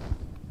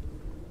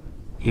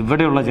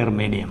 ഇവിടെയുള്ള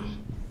ജെർമേനിയം,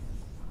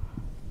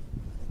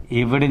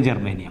 ഇവിടെയും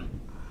ജെർമേനിയം.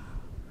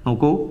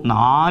 നോക്കൂ,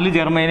 4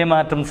 ജെർമേനിയം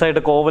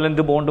ആറ്റംസായിട്ട്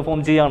കോവലൻ്റ് ബോണ്ട് ഫോം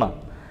ചെയ്യാണ്.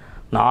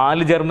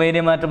 4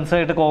 ജെർമേനിയം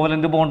ആറ്റംസായിട്ട്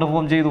കോവലൻ്റ് ബോണ്ട്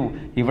ഫോം ചെയ്തു.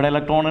 ഇവിടെ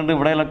ഇലക്ട്രോൺ ഉണ്ട്,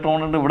 ഇവിടെ ഇലക്ട്രോൺ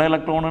ഉണ്ട്, ഇവിടെ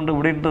ഇലക്ട്രോൺ ഉണ്ട്,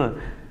 ഇവിടെ ഉണ്ട്.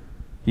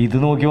 ഇത്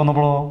നോക്കി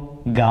വന്നപ്പോഴോ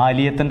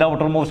ഗാലിയത്തിൻ്റെ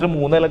ഔട്ടർ മോസ്റ്റിൽ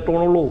 3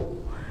 ഇലക്ട്രോൺ ഉള്ളൂ.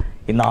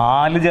 ഈ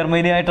 4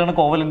 ജെർമേനിയം ആയിട്ടാണ്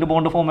കോവലൻ്റ്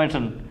ബോണ്ട്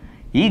ഫോർമേഷൻ.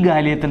 ഈ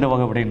ഗാലിയത്തിൻ്റെ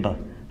വക ഇവിടെ ഉണ്ട്.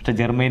 പക്ഷെ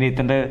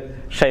ജെർമേനിയത്തിൻ്റെ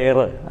ഷെയർ,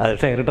 അത്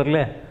ഷെയർ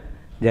ഇട്ടല്ലേ,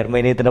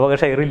 ജെർമേനിയത്തിൻ്റെ വക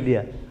ഷെയർ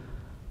ഇല്ല.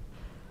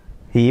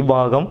 ഈ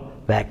ഭാഗം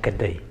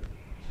വാക്കൻ്റായി.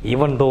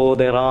 Even though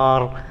there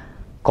are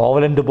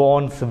covalent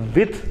bonds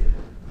with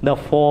the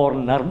 4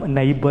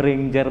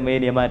 neighboring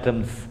germanium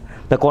atoms,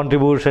 the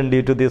contribution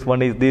due to this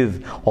one is this,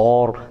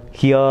 or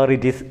here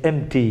it is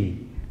empty,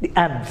 the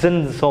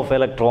absence of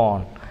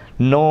electron,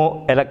 no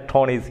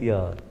electron is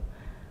here.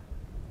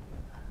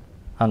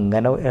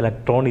 അങ്ങനെ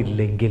electron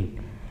ഇല്ലെങ്കിൽ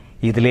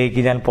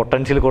ഇതിലേക്ക് ഞാൻ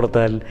potential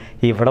കൊടുത്താൽ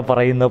ഇവിടെ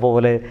പറയുന്ന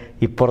പോലെ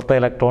ഇപ്പുറത്തെ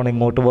electron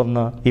ഇങ്ങോട്ട്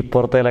വന്ന്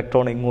ഇപ്പുറത്തെ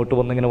ഇലക്ട്രോൺ ഇങ്ങോട്ട്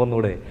വന്ന് ഇങ്ങനെ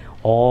വന്നൂടെ?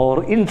 Or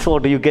in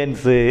short you can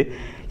say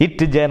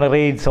it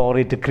generates or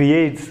it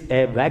creates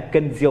A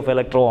vacancy of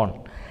electron.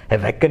 A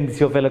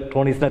vacancy of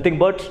electron is nothing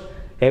but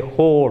A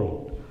whole,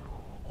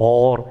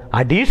 or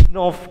addition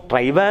of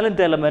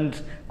trivalent element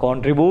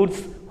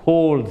contributes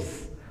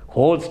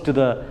holes to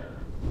the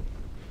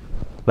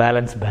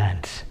വാലൻസ്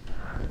band.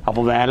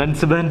 അപ്പോൾ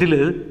വാലൻസ് ബാൻഡിൽ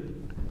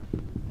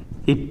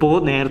ഇപ്പോൾ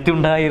നേരത്തെ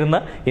ഉണ്ടായിരുന്ന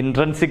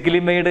intrinsically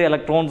made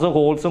ഇലക്ട്രോൺസും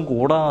ഹോൾസും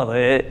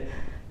കൂടാതെ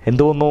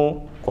എന്ത് വന്നു?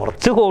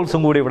 കുറച്ച്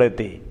ഹോൾസും കൂടി ഇവിടെ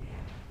എത്തി.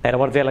 നേരെ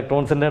മറിച്ച്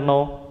ഇലക്ട്രോൺസിൻ്റെ എണ്ണോ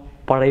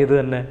പഴയത്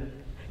തന്നെ.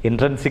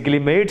 ഇൻട്രൻസിക്കലി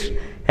മെയ്ഡ്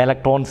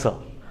ഇലക്ട്രോൺസ്,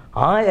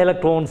 ആ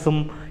ഇലക്ട്രോൺസും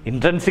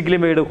ഇൻട്രൻസിക്കലി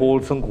മെയ്ഡ്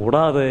ഹോൾസും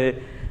കൂടാതെ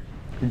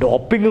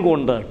ഡോപ്പിംഗ്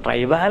കൊണ്ട്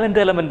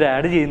ട്രൈവാലൻ്റ് എലമെൻ്റ്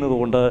ആഡ് ചെയ്യുന്നത്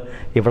കൊണ്ട്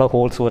ഇവിടെ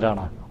ഹോൾസ്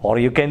വരാണ്. Or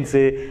you can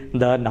say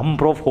the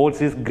number of holes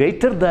is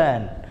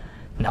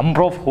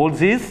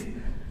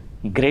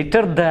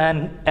greater than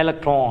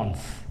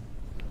electrons.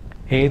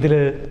 ഏതിൽ?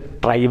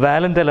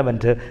 ട്രൈവാലൻ്റ്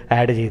എലമെൻറ്റ്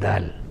ആഡ്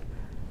ചെയ്താൽ.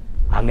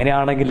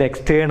 അങ്ങനെയാണെങ്കിൽ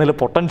എക്സ്റ്റേണൽ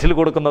പൊട്ടൻഷ്യൽ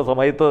കൊടുക്കുന്ന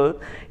സമയത്ത്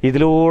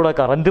ഇതിലൂടെ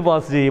കറൻറ്റ്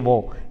പാസ്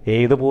ചെയ്യുമ്പോൾ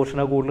ഏത്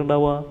പോർഷനാണ്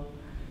കൂടുതലുണ്ടാവുക?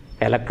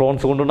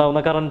 ഇലക്ട്രോൺസ്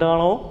കൊണ്ടുണ്ടാകുന്ന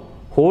കറൻറ്റാണോ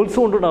ഹോൾസ്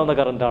കൊണ്ടുണ്ടാകുന്ന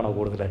കറൻറ്റാണോ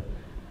കൂടുതൽ?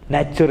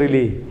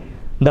 Naturally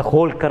the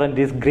whole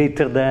current is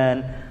greater than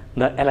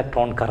the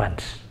electron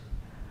current.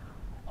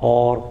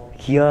 Or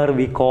here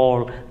we call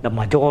the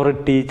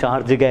majority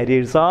charge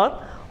carriers are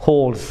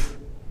holes,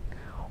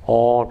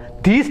 or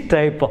these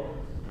type of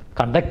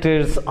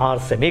conductors or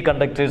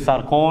semiconductors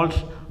are called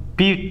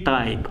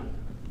p-type.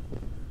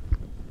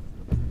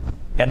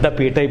 എന്താ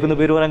p-type എന്ന്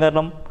പേര് പറയാൻ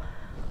കാരണം?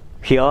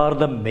 Here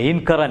the main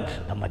current,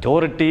 the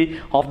majority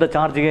of the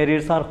charge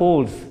carriers are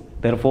holes.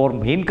 Therefore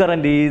main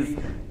current is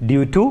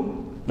due to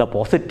the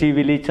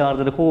positively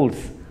charged holes.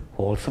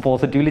 Holes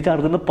positively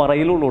charged എന്ന്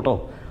പറയലുള്ളൂ കേട്ടോ.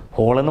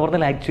 Whole എന്ന്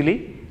പറഞ്ഞാൽ actually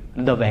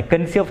the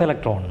vacancy of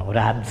electron, ഒരു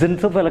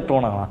absence of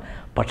electron ആണ്.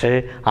 പക്ഷേ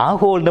ആ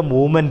ഹോളിൻ്റെ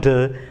movement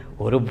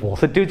ഒരു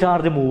പോസിറ്റീവ്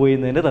ചാർജ് മൂവ്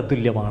ചെയ്യുന്നതിന്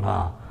തത്തുല്യമാണ്.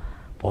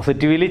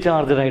 പോസിറ്റീവ്ലി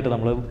ചാർജഡായിട്ട്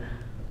നമ്മൾ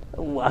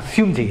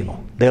അസ്യൂം ചെയ്യുന്നു.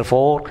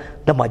 Therefore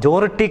the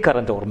majority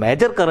current or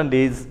major current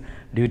is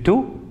due to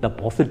the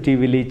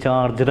positively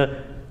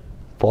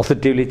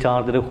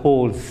charged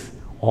holes,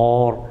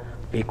 or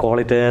we call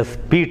it as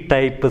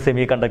p-type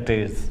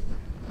semiconductors.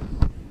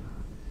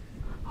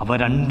 അപ്പോൾ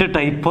 2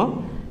 ടൈപ്പ്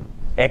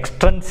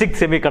എക്സ്ട്രൻസിക്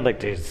സെമി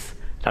കണ്ടക്ടേഴ്സ്.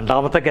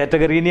 രണ്ടാമത്തെ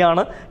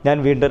കാറ്റഗറീനെയാണ് ഞാൻ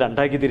വീണ്ടും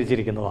 2ആക്കി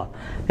തിരിച്ചിരിക്കുന്നത്.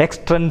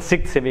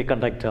 Extrinsic semi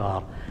conductor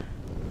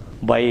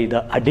by the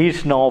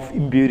addition of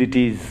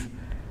impurities,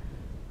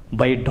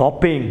 by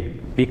doping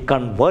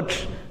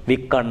we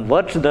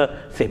convert the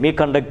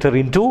semiconductor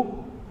into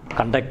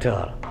conductor.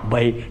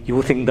 By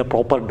using the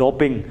proper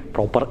doping,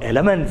 proper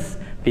elements,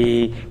 we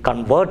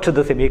convert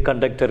the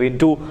semiconductor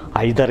into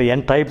either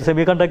n-type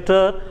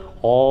semiconductor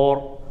or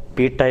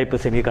P-type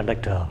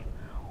semiconductor.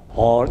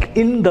 Or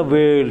in the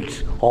world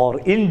or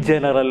in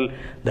general,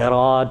 there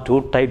are two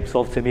types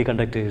of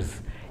semiconductors,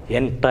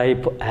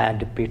 N-type and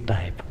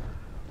P-type.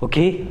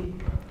 Okay?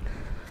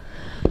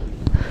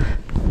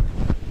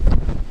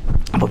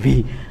 അപ്പോൾ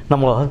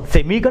നമ്മൾ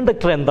semi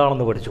conductor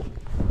എന്താണെന്ന് പഠിച്ചു.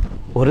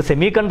 ഒരു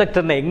semi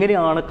കണ്ടക്ടറിനെ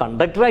എങ്ങനെയാണ്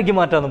കണ്ടക്ടറാക്കി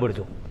മാറ്റാമെന്ന്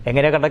പഠിച്ചു.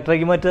 എങ്ങനെയാണ്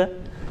കണ്ടക്ടറാക്കി മാറ്റുക?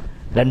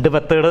 രണ്ട്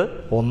മെത്തേഡ്.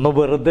 ഒന്ന്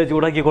വെറുതെ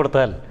ചൂടാക്കി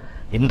കൊടുത്താൽ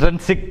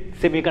ഇൻട്രൻസിക്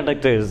സെമി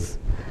കണ്ടക്ടേഴ്സ്.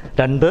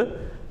 രണ്ട്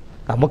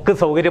നമുക്ക്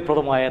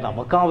സൗകര്യപ്രദമായ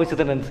നമുക്ക്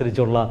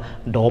ആവശ്യത്തിനനുസരിച്ചുള്ള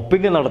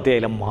ഡോപ്പിംഗ് നടത്തി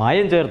അതിൽ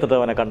മായം ചേർത്തിട്ട്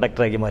അവനെ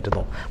കണ്ടക്ടറാക്കി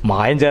മാറ്റുന്നു.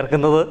 മായം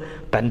ചേർക്കുന്നത്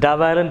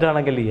പെൻറ്റാവാലൻ്റ്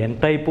ആണെങ്കിൽ എൻ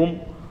ടൈപ്പും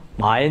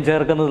മായം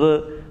ചേർക്കുന്നത്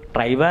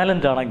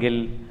ട്രൈവാലൻ്റ് ആണെങ്കിൽ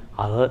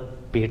അത്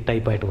പി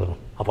ടൈപ്പായിട്ട് വരും.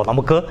 അപ്പോൾ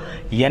നമുക്ക്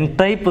N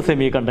type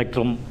semi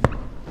കണ്ടക്ടറും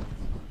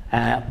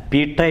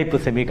P type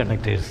semi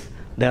conductors.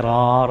 There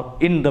are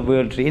in the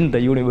world, in the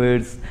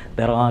universe,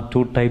 there are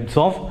two types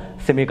of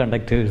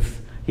semiconductors,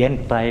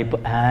 N-type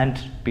and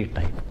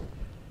P-type.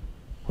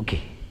 Okay.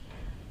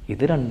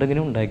 ഇത്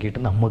രണ്ടെങ്കിലും ഉണ്ടാക്കിയിട്ട്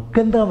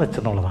നമുക്കെന്താ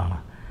വെച്ചെന്നുള്ളതാണ്.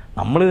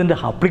 നമ്മളിതിൻ്റെ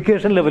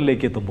ആപ്ലിക്കേഷൻ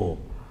ലെവലിലേക്ക് എത്തുമ്പോൾ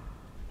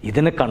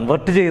ഇതിനെ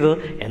കൺവെർട്ട് ചെയ്ത്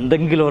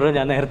എന്തെങ്കിലും ഓരോ,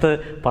 ഞാൻ നേരത്തെ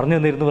പറഞ്ഞു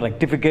തന്നിരുന്നു,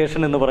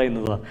 റെക്ടിഫിക്കേഷൻ എന്ന്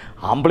പറയുന്നത്,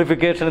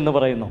 ആംപ്ലിഫിക്കേഷൻ എന്ന്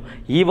പറയുന്നു,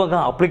 ഈ വക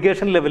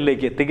ആപ്ലിക്കേഷൻ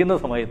ലെവലിലേക്ക് എത്തിക്കുന്ന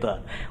സമയത്ത്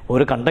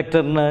ഒരു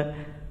കണ്ടക്ടറിന്,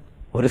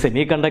 ഒരു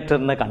സെമി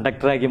കണ്ടക്ടറിനെ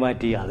കണ്ടക്ടറാക്കി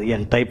മാറ്റി അത്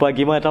എൻ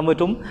ടൈപ്പാക്കി മാറ്റാൻ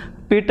പറ്റും,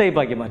 പി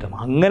ടൈപ്പാക്കി മാറ്റാം.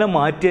 അങ്ങനെ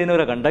മാറ്റിയതിന്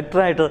ഒരു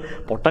കണ്ടക്ടറായിട്ട്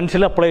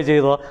പൊട്ടൻഷ്യൽ അപ്ലൈ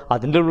ചെയ്ത്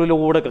അതിൻ്റെ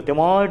ഉള്ളിലൂടെ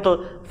കൃത്യമായിട്ട്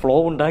ഫ്ലോ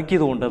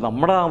ഉണ്ടാക്കിയതുകൊണ്ട്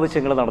നമ്മുടെ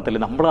ആവശ്യങ്ങൾ നടത്തില്ല,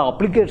 നമ്മുടെ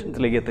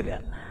ആപ്ലിക്കേഷൻസിലേക്ക് എത്തില്ല.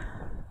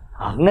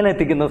 അങ്ങനെ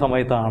എത്തിക്കുന്ന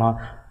സമയത്താണ്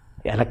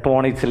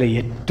ഇലക്ട്രോണിക്സിലെ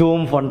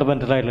ഏറ്റവും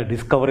ഫണ്ടമെൻ്റലായിട്ടുള്ള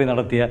ഡിസ്കവറി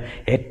നടത്തിയ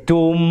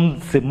ഏറ്റവും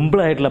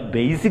സിമ്പിളായിട്ടുള്ള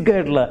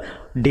ബേസിക്കായിട്ടുള്ള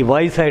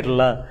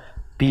ഡിവൈസായിട്ടുള്ള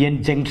PN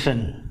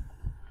junction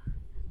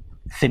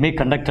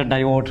semiconductor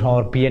diode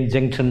or PN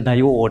junction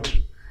diode.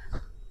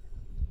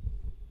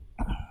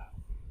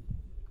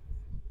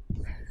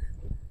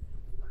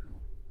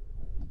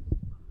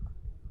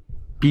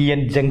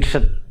 PN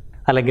junction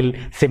അല്ലെങ്കിൽ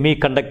സെമി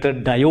കണ്ടക്ടർ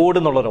ഡയോഡ്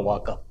എന്നുള്ളൊരു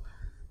വാക്ക്.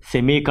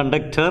 Semi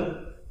conductor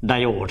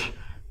diode.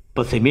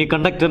 ഇപ്പോൾ സെമി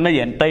കണ്ടക്ടറിനെ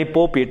എൻ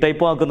ടൈപ്പോ പി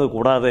ടൈപ്പോ ആക്കുന്നത്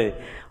കൂടാതെ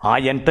ആ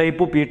എൻ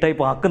ടൈപ്പ് പി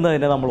ടൈപ്പ്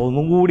ആക്കുന്നതിനെ നമ്മൾ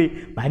ഒന്നും കൂടി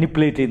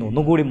മാനിപ്പുലേറ്റ് ചെയ്യുന്നു,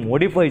 ഒന്നും കൂടി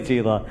മോഡിഫൈ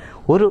ചെയ്ത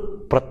ഒരു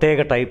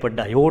പ്രത്യേക ടൈപ്പ്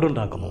ഡയോഡ്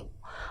ഉണ്ടാക്കുന്നു.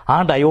 ആ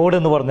ഡയോഡ്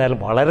എന്ന് പറഞ്ഞാൽ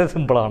വളരെ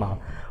സിമ്പിളാണ്.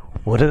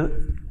 ഒരു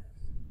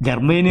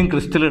ജർമേനിയം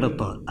ക്രിസ്റ്റൽ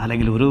എടുത്ത്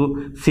അല്ലെങ്കിൽ ഒരു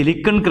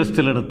സിലിക്കൺ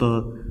ക്രിസ്റ്റൽ എടുത്ത്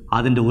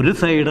അതിൻ്റെ ഒരു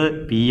സൈഡ്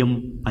PM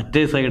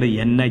മറ്റേ സൈഡ്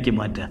N ആക്കി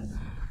മാറ്റുക.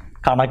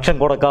 കണക്ഷൻ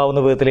കൊടുക്കാവുന്ന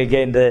വിധത്തിലേക്ക്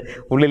അതിൻ്റെ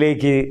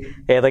ഉള്ളിലേക്ക്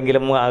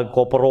ഏതെങ്കിലും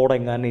കോപ്പർ റോഡ്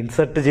എങ്ങാനും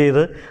ഇൻസെർട്ട്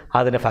ചെയ്ത്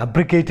അതിനെ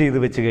ഫാബ്രിക്കേറ്റ് ചെയ്ത്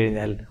വെച്ച്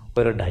കഴിഞ്ഞാൽ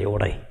ഒരു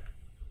ഡയോഡായി.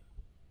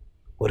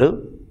 ഒരു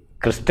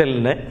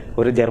ക്രിസ്റ്റലിന്,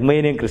 ഒരു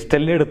ജർമേനിയം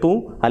ക്രിസ്റ്റലിനെ എടുത്തു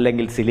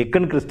അല്ലെങ്കിൽ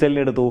സിലിക്കൺ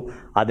ക്രിസ്റ്റലിനെ എടുത്തു,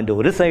 അതിൻ്റെ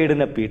ഒരു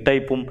സൈഡിനെ പി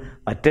ടൈപ്പും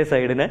മറ്റേ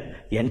സൈഡിനെ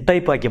എൻ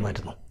ടൈപ്പാക്കി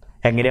മാറ്റുന്നു.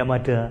 എങ്ങനെയാണ്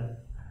മാറ്റുക?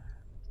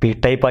 പി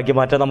ടൈപ്പാക്കി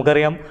മാറ്റാൻ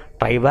നമുക്കറിയാം,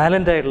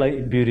 ട്രൈവാലൻ്റ് ആയിട്ടുള്ള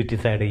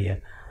ഇമ്പ്യൂരിറ്റീസ് ആഡ് ചെയ്യുക,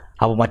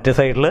 അപ്പോൾ മറ്റേ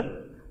സൈഡിൽ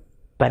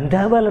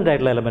പെൻറ്റാവാലൻ്റ്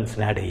ആയിട്ടുള്ള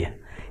എലമെൻറ്റ്സിനെ ആഡ് ചെയ്യുക.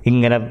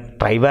 ഇങ്ങനെ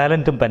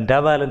ട്രൈവാലൻറ്റും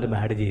പെൻറ്റാവാലൻറ്റും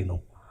ആഡ് ചെയ്യുന്നു.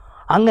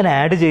 അങ്ങനെ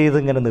ആഡ് ചെയ്ത്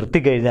ഇങ്ങനെ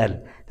നിർത്തിക്കഴിഞ്ഞാൽ,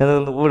 ഞാൻ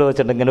ഇവിടെ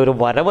വെച്ചിട്ടുണ്ട് ഇങ്ങനെ ഒരു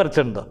വര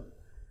വരച്ചിട്ടുണ്ട്.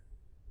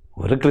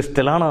 ഒരു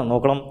ക്രിസ്റ്റലാണ്,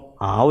 നോക്കണം,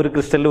 ആ ഒരു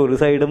ക്രിസ്റ്റലിൽ ഒരു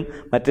സൈഡും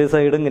മറ്റേ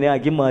സൈഡും ഇങ്ങനെ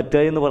ആക്കി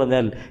മാറ്റുക എന്ന്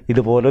പറഞ്ഞാൽ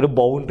ഇതുപോലൊരു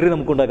ബൗണ്ടറി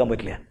നമുക്ക് ഉണ്ടാക്കാൻ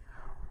പറ്റില്ല.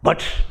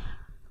 ബട്ട്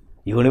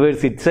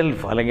യൂണിവേഴ്സ്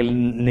ഇറ്റ്സെൽഫ് അല്ലെങ്കിൽ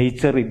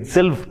നേച്ചർ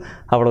ഇറ്റ്സെൽഫ്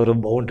അവിടെ ഒരു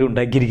ബൗണ്ടറി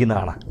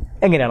ഉണ്ടാക്കിയിരിക്കുന്നതാണ്.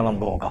 എങ്ങനെയാണ്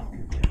നമുക്ക് നോക്കാം.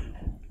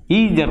 ഈ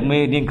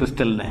ജർമേനിയം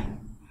ക്രിസ്റ്റലിനെ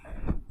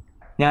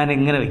ഞാൻ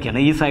എങ്ങനെ വയ്ക്കുകയാണ്,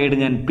 ഈ സൈഡ്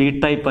ഞാൻ പി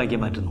ടൈപ്പാക്കി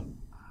മാറ്റുന്നു.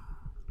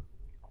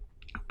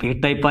 പി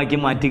ടൈപ്പാക്കി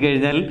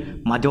മാറ്റിക്കഴിഞ്ഞാൽ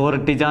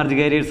മജോറിറ്റി ചാർജ്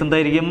കാരിയേഴ്സ്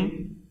എന്തായിരിക്കും?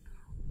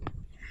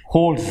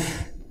 Holes.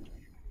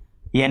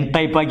 N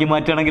ടൈപ്പാക്കി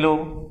മാറ്റുകയാണെങ്കിലോ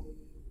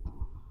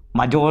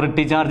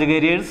majority charge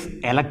careers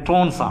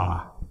electrons ആണ്.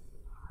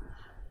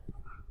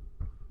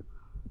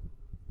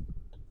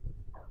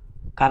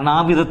 കാരണം ആ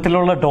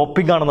വിധത്തിലുള്ള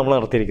ഡോപ്പിംഗ് ആണ് നമ്മൾ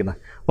നടത്തിയിരിക്കുന്നത്.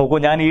 നോക്കൂ,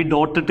 ഞാൻ ഈ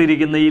ഡോട്ട്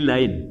ഇട്ടിരിക്കുന്ന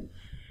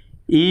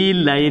ഈ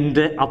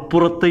ലൈനിൻ്റെ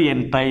അപ്പുറത്ത് എൻ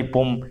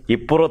ടൈപ്പും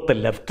ഇപ്പുറത്ത്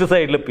ലെഫ്റ്റ്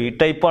സൈഡിൽ പി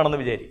ടൈപ്പാണെന്ന്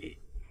വിചാരിക്കുക.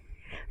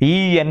 ഈ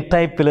എൻ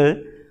ടൈപ്പിൽ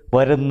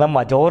വരുന്ന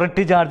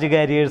മജോറിറ്റി ചാർജ്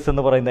കാരിയേഴ്സ്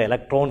എന്ന് പറയുന്ന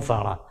ഇലക്ട്രോൺസ്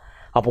ആണ്.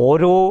 അപ്പോൾ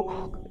ഓരോ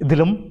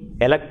ഇതിലും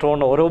ഇലക്ട്രോൺ,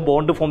 ഓരോ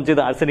ബോണ്ട് ഫോം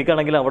ചെയ്ത്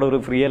ആഴ്സനിക്കാണെങ്കിൽ അവിടെ ഒരു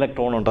ഫ്രീ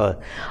ഇലക്ട്രോൺ ഉണ്ട്.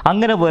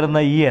 അങ്ങനെ വരുന്ന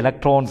ഈ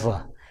ഇലക്ട്രോൺസ്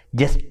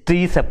ജസ്റ്റ്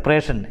ഈ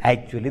separation,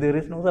 actually there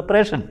is no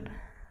separation.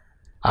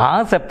 ആ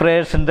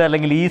സെപ്പറേഷൻ്റെ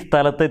അല്ലെങ്കിൽ ഈ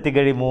സ്ഥലത്ത്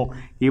എത്തിക്കഴിയുമ്പോൾ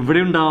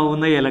ഇവിടെ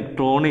ഉണ്ടാവുന്ന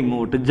ഇലക്ട്രോൺ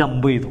ഇങ്ങോട്ട്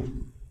ജമ്പ് ചെയ്തു.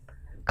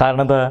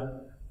 കാരണം എന്താ?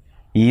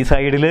 ഈ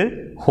സൈഡിൽ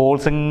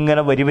ഹോൾസ്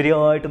ഇങ്ങനെ വരി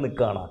വരിയായിട്ട്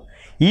നിൽക്കുകയാണ്.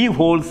 ഈ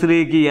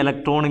ഹോൾസിലേക്ക്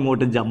ഇലക്ട്രോൺ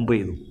ഇങ്ങോട്ട് ജമ്പ്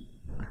ചെയ്തു.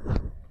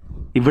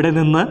 ഇവിടെ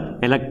നിന്ന്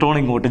ഇലക്ട്രോൺ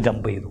ഇങ്ങോട്ട്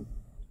ജമ്പ് ചെയ്തു.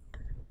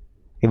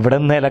 ഇവിടെ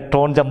നിന്ന്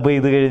ഇലക്ട്രോൺ ജമ്പ്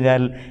ചെയ്ത്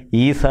കഴിഞ്ഞാൽ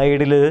ഈ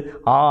സൈഡിൽ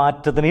ആ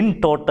ആറ്റത്തിന് ഇൻ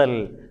ടോട്ടൽ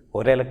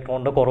ഒരു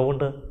ഇലക്ട്രോണിൻ്റെ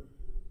കുറവുണ്ട്.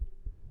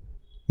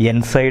 എൻ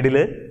സൈഡിൽ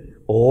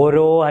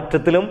ഓരോ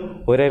ആറ്റത്തിലും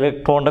ഒരു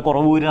ഇലക്ട്രോണിൻ്റെ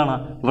കുറവ് വരികയാണ്.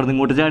 ഇവിടുന്ന്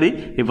ഇങ്ങോട്ട് ചാടി,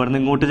 ഇവിടുന്ന്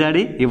ഇങ്ങോട്ട്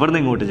ചാടി,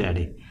 ഇവിടുന്ന് ഇങ്ങോട്ട്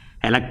ചാടി.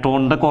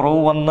 ഇലക്ട്രോണിൻ്റെ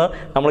കുറവ് വന്ന്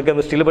നമ്മൾ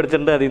കെമിസ്ട്രിയിൽ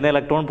പഠിച്ചിട്ടുണ്ട്. അതിൽ നിന്ന്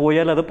ഇലക്ട്രോൺ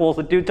പോയാൽ അത്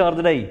പോസിറ്റീവ്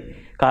ചാർജ്ഡായി.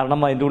 കാരണം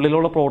അതിൻ്റെ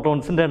ഉള്ളിലുള്ള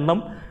പ്രോട്ടോൺസിൻ്റെ എണ്ണം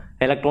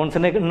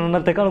ഇലക്ട്രോൺസിൻ്റെ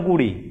എണ്ണത്തേക്കാൾ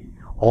കൂടി.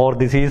 Or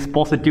this is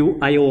positive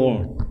ion.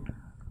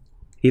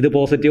 ഇത്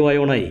പോസിറ്റീവ്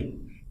അയോണായി,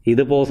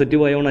 ഇത്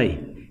പോസിറ്റീവ് അയോണായി,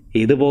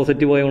 ഇത്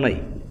positive അയോണായി.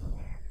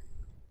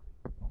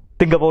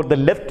 Think about the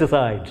left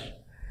side.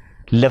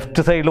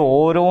 Left സൈഡിൽ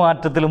ഓരോ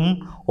ആറ്റത്തിലും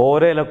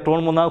ഓരോ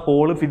ഇലക്ട്രോൺ വന്ന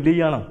ഹോള് ഫില്ല്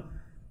ചെയ്യാണ്.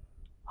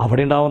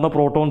 അവിടെ ഉണ്ടാകുന്ന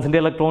പ്രോട്ടോൺസിൻ്റെ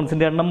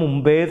ഇലക്ട്രോൺസിൻ്റെ എണ്ണം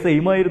മുമ്പേ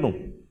സെയിം ആയിരുന്നു.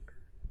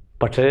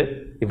 പക്ഷേ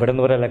ഇവിടെ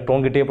നിന്ന് ഒരു ഇലക്ട്രോൺ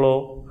കിട്ടിയപ്പോഴോ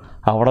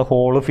അവിടെ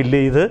ഹോള് ഫില്ല്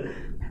ചെയ്ത്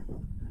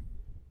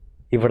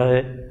ഇവിടെ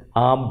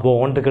ആ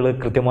ബോണ്ടുകൾ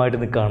കൃത്യമായിട്ട്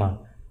നിൽക്കുകയാണ്.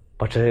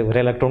 പക്ഷേ ഒരു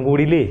ഇലക്ട്രോൺ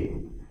കൂടിയില്ലേ,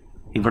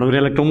 ഇവിടെ ഒരു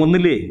ഇലക്ട്രോൺ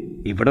വന്നില്ലേ,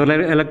 ഇവിടെ ഒരു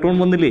ഇലക്ട്രോൺ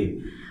വന്നില്ലേ.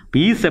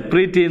 ഈ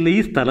സെപ്പറേറ്റ് ചെയ്യുന്ന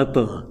ഈ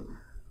സ്ഥലത്ത്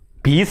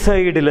പി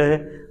സൈഡിൽ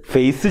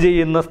ഫേസ്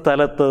ചെയ്യുന്ന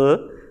സ്ഥലത്ത്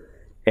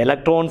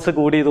ഇലക്ട്രോൺസ്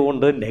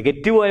കൂടിയതുകൊണ്ട്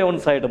നെഗറ്റീവ്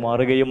അയോൺസ് ആയിട്ട്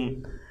മാറുകയും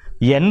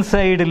എൻ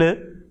സൈഡിൽ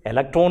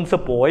ഇലക്ട്രോൺസ്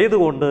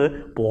പോയതുകൊണ്ട്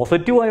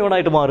പോസിറ്റീവ്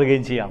അയോണായിട്ട്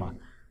മാറുകയും ചെയ്യാണ്.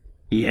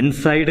 എൻ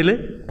സൈഡിൽ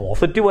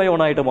പോസിറ്റീവ്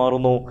അയോണായിട്ട്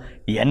മാറുന്നു,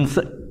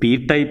 പി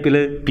ടൈപ്പിൽ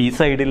പി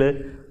സൈഡിൽ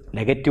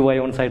നെഗറ്റീവ്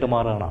അയോൺസ് ആയിട്ട്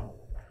മാറുകയാണ്.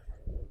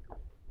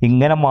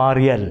 ഇങ്ങനെ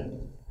മാറിയാൽ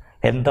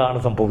എന്താണ്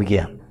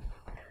സംഭവിക്കുക?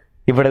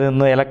 ഇവിടെ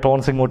നിന്ന്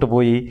ഇലക്ട്രോൺസ് ഇങ്ങോട്ട്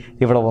പോയി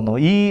ഇവിടെ വന്നു.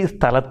 ഈ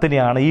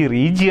സ്ഥലത്തിനെയാണ്, ഈ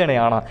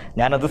റീജിയനെയാണ്,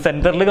 ഞാനത്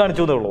സെൻറ്ററിൽ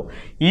കാണിച്ചു എന്നേ ഉള്ളൂ,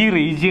 ഈ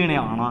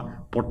റീജിയനെയാണ്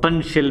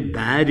പൊട്ടൻഷ്യൽ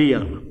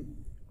ബാരിയർ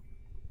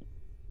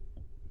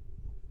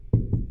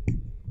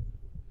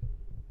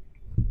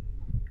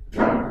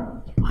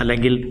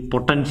അല്ലെങ്കിൽ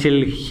പൊട്ടൻഷ്യൽ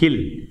ഹിൽ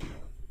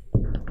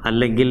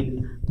അല്ലെങ്കിൽ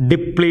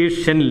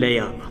depletion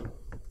layer.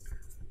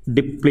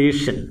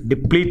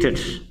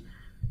 Depleted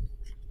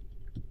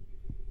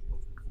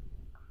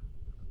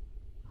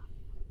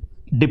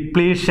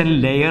depletion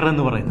layer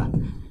എന്ന് പറയുന്നത്.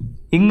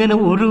 ഇങ്ങനെ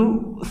ഒരു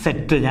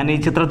സെറ്റ് ഞാൻ ഈ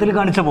ചിത്രത്തിൽ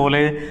കാണിച്ച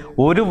പോലെ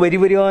ഒരു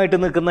വരിയായിട്ട്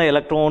നിൽക്കുന്ന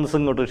ഇലക്ട്രോൺസ്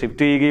ഇങ്ങോട്ട്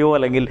ഷിഫ്റ്റ് ചെയ്യുകയോ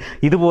അല്ലെങ്കിൽ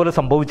ഇതുപോലെ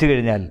സംഭവിച്ചു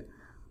കഴിഞ്ഞാൽ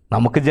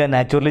നമുക്ക്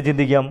നാച്ചുറലി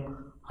ചിന്തിക്കാം,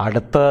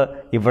 അടുത്ത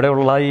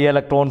ഇവിടെയുള്ള ഈ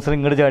ഇലക്ട്രോൺസിന്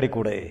ഇങ്ങോട്ട്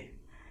ചാടിക്കൂടെ,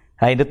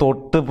 അതിൻ്റെ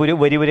തൊട്ട്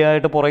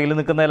വരിയായിട്ട് പുറകിൽ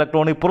നിൽക്കുന്ന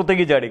ഇലക്ട്രോൺ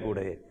ഇപ്പുറത്തേക്ക്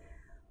ചാടിക്കൂടെ?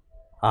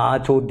 ആ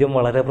ചോദ്യം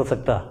വളരെ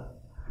പ്രസക്തമാണ്.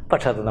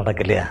 പക്ഷെ അത്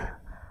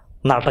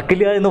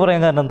നടക്കില്ല എന്ന്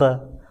പറയാൻ കാരണം എന്താ?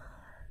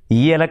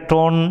 ഈ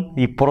ഇലക്ട്രോൺ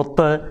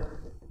ഇപ്പുറത്ത്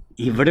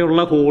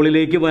ഇവിടെയുള്ള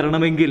ഹോളിലേക്ക്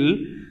വരണമെങ്കിൽ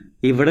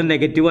ഇവിടെ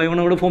നെഗറ്റീവ് അയോൺ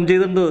ഇവിടെ ഫോം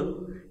ചെയ്തിട്ടുണ്ട്.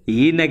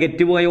 ഈ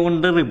നെഗറ്റീവ്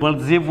അയോണിൻ്റെ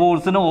റിപ്പൾസീവ്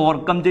ഫോഴ്സിനെ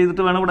ഓവർകം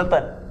ചെയ്തിട്ട് വേണം ഇവിടെ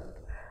എത്താൻ.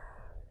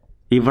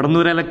 ഇവിടെ നിന്ന്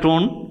ഒരു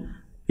ഇലക്ട്രോൺ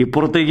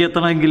ഇപ്പുറത്തേക്ക്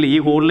എത്തണമെങ്കിൽ, ഈ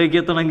ഹോളിലേക്ക്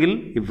എത്തണമെങ്കിൽ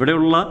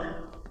ഇവിടെയുള്ള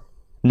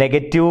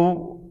നെഗറ്റീവ്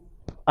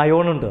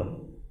അയോണുണ്ട്,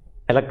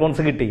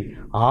 ഇലക്ട്രോൺസ് കിട്ടി.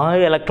 ആ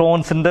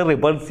ഇലക്ട്രോൺസിൻ്റെ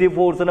റിപ്പൾസീവ്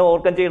ഫോഴ്സിനെ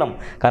ഓവർകം ചെയ്യണം.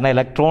 കാരണം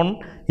ഇലക്ട്രോൺ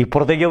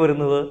ഇപ്പുറത്തേക്ക്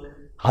വരുന്നത്,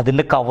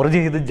 അതിൻ്റെ കവർ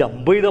ചെയ്ത്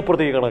ജമ്പ് ചെയ്ത്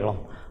അപ്പുറത്തേക്ക് കിടക്കണം.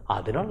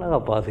 അതിനുള്ള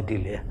കപ്പാസിറ്റി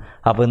ഇല്ല.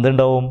 അപ്പോൾ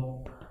എന്തുണ്ടാവും?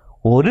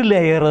 ഒരു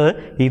ലെയർ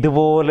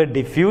ഇതുപോലെ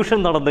ഡിഫ്യൂഷൻ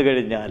നടന്നു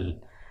കഴിഞ്ഞാൽ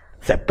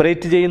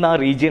സെപ്പറേറ്റ് ചെയ്യുന്ന ആ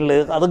റീജിയനിൽ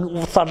അത്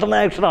സഡൻ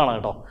ആക്ഷനാണ്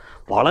കേട്ടോ,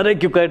 വളരെ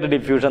ക്വിക്കായിട്ട്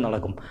ഡിഫ്യൂഷൻ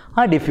നടക്കും.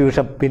 ആ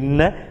ഡിഫ്യൂഷൻ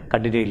പിന്നെ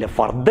കണ്ടിന്യൂ ചെയ്യില്ല.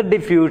 Further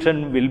diffusion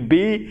will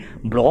be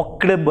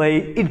blocked by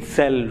it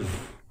self.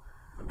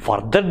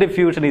 Further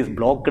diffusion is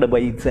blocked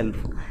by it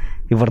self.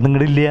 ഇവിടുന്ന്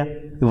ഇങ്ങോട്ടില്ല,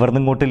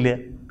 ഇവിടുന്ന് ഇങ്ങോട്ടില്ല.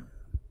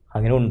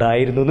 അങ്ങനെ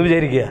ഉണ്ടായിരുന്നു എന്ന്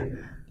വിചാരിക്കുക.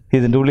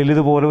 ഇതിൻ്റെ ഉള്ളിൽ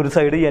ഇതുപോലെ ഒരു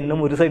സൈഡ് എന്നും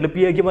ഒരു സൈഡിൽ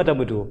പി ആക്കി മാറ്റാൻ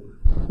പറ്റുമോ?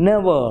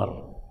 നെവർ,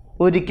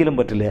 ഒരിക്കലും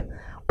പറ്റില്ല.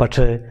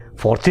 പക്ഷേ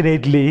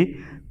fortunately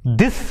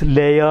this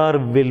layer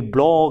will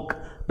block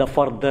the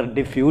further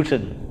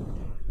diffusion.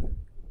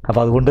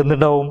 അപ്പോൾ അതുകൊണ്ട്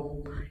എന്തുണ്ടാവും?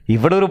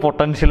 ഇവിടെ ഒരു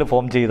പൊട്ടൻഷ്യൽ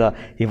ഫോം ചെയ്ത,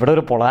 ഇവിടെ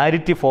ഒരു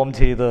പൊളാരിറ്റി ഫോം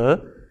ചെയ്ത്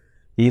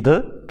ഇത്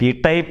പി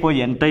ടൈപ്പ്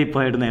എൻ ടൈപ്പ്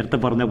ആയിട്ട് നേരത്തെ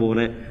പറഞ്ഞ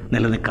പോലെ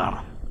നിലനിൽക്കുകയാണ്.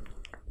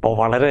 അപ്പോൾ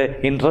വളരെ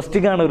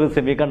ഇൻട്രസ്റ്റിംഗ് ആണ് ഒരു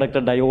സെമി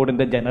കണ്ടക്ടർ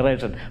ഡയോഡിൻ്റെ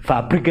ജനറേഷൻ,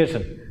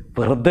 ഫാബ്രിക്കേഷൻ.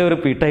 വെറുതെ ഒരു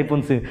പി ടൈപ്പും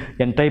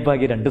എൻ ടൈപ്പ്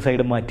ആക്കി രണ്ട്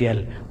സൈഡും മാറ്റിയാൽ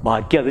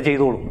ബാക്കി അത്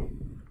ചെയ്തോളും.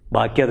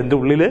 ബാക്കി അതിൻ്റെ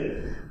ഉള്ളിൽ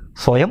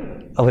സ്വയം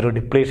അവർ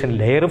ഡിപ്ലീഷൻ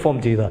ലെയർ ഫോം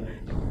ചെയ്ത,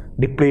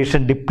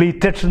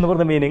 ഡിപ്ലീറ്റഡ് എന്ന്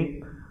പറഞ്ഞ മീനിങ്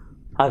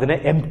അതിനെ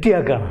എം ടി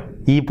ആക്കുകയാണ്.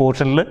 ഈ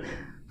പോർഷനിൽ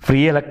ഫ്രീ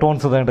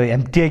ഇലക്ട്രോൺസ് ഇതായിട്ട്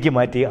എം ടി ആക്കി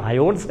മാറ്റി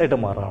അയോൺസ് ആയിട്ട്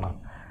മാറുകയാണ്.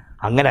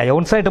 അങ്ങനെ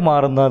അയോൺസ് ആയിട്ട്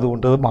മാറുന്നത്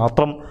കൊണ്ട്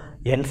മാത്രം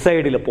എൻ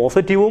സൈഡിൽ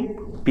പോസിറ്റീവും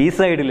പി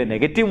സൈഡിൽ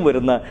നെഗറ്റീവും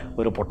വരുന്ന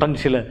ഒരു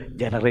പൊട്ടൻഷ്യൽ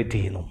ജനറേറ്റ്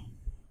ചെയ്യുന്നു.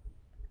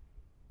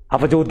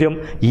 അപ്പോൾ ചോദ്യം,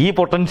 ഈ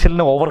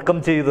പൊട്ടൻഷ്യലിനെ ഓവർകം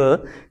ചെയ്ത്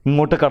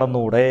ഇങ്ങോട്ട്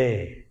കടന്നുകൂടെ?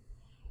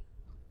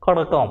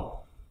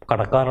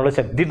 കടക്കാനുള്ള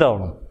ശക്തി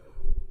ഉണ്ടാവണം,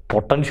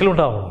 പൊട്ടൻഷ്യൽ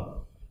ഉണ്ടാവണം.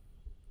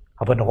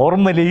 അപ്പോൾ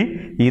നോർമലി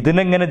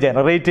ഇതിനെങ്ങനെ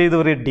ജനറേറ്റ് ചെയ്ത്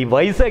ഒരു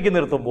ഡിവൈസാക്കി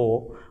നിർത്തുമ്പോൾ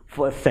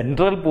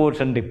സെൻട്രൽ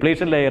പോർഷൻ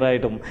ഡിപ്ലീഷൻ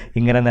ലെയറായിട്ടും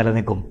ഇങ്ങനെ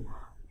നിലനിൽക്കും.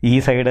 ഈ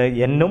സൈഡ്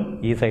എന്നും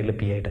ഈ സൈഡിൽ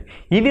പി ആയിട്ട്.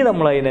 ഇനി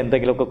നമ്മൾ അതിന്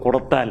എന്തെങ്കിലുമൊക്കെ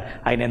കൊടുത്താൽ,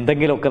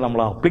 അതിനെന്തെങ്കിലുമൊക്കെ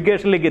നമ്മൾ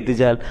ആപ്ലിക്കേഷനിലേക്ക്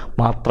എത്തിച്ചാൽ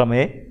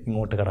മാത്രമേ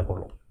ഇങ്ങോട്ട്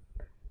കിടക്കുള്ളൂ.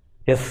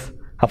 യെസ്,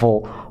 അപ്പോൾ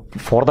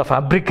for the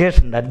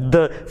fabrication at the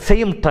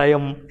same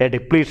time A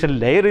depletion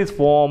layer is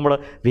formed.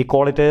 We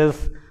call it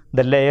as the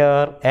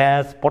layer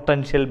as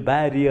potential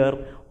barrier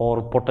or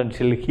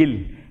potential hill.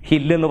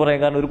 ഹില്ലെന്ന് പറയാൻ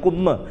കാരണം ഒരു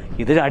കുന്ന്,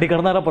 ഇത്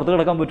ചാടിക്കിടന്നാൽ അപ്പുറത്ത്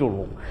കിടക്കാൻ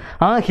പറ്റുള്ളൂ.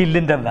 ആ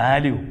ഹില്ലിൻ്റെ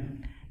വാല്യൂ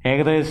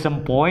ഏകദേശം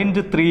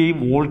 0.3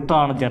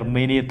 വോൾട്ടാണ്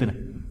ജർമ്മേനിയത്തിന്.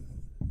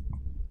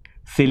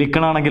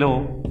 സിലിക്കണാണെങ്കിലോ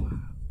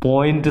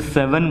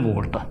 0.7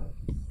 വോൾട്ട്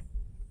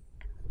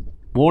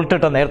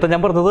കേട്ടോ. നേരത്തെ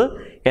ഞാൻ പറഞ്ഞത്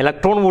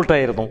ഇലക്ട്രോൺ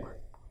വോൾട്ടായിരുന്നു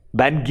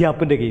ബാൻഡ്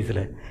ഗ്യാപ്പിൻ്റെ കേസിൽ,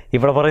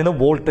 ഇവിടെ പറയുന്നത്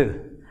വോൾട്ട്.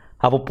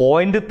 അപ്പോൾ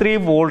 0.3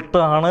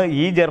 വോൾട്ടാണ്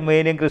ഈ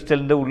ജർമ്മേനിയം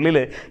ക്രിസ്റ്റലിൻ്റെ ഉള്ളിൽ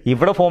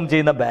ഇവിടെ ഫോം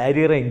ചെയ്യുന്ന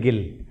ബാരിയർ എങ്കിൽ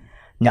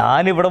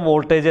ഞാനിവിടെ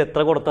വോൾട്ടേജ്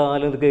എത്ര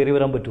കൊടുത്താലും ഇത് കയറി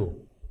വരാൻ പറ്റുമോ?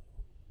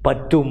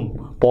 പറ്റും.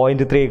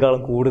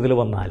 0.3യേക്കാളും കൂടുതൽ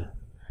വന്നാൽ.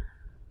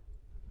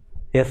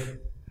 യെസ്,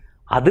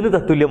 അതിന്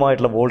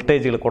തത്തുല്യമായിട്ടുള്ള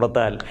വോൾട്ടേജുകൾ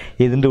കൊടുത്താൽ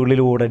ഇതിൻ്റെ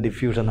ഉള്ളിലൂടെ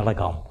ഡിഫ്യൂഷൻ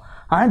നടക്കാം.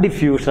 ആ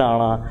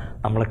ഡിഫ്യൂഷനാണ്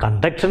നമ്മൾ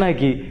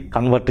കണ്ടക്ഷനാക്കി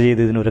കൺവെർട്ട്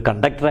ചെയ്ത് ഇതിനൊരു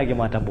കണ്ടക്ടറാക്കി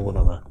മാറ്റാൻ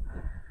പോകുന്നത്.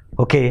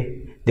 Okay,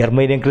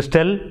 germanium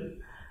crystal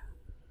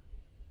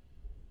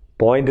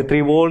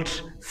 0.3 volts,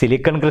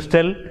 silicon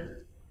crystal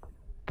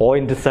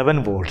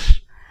 0.7 volts.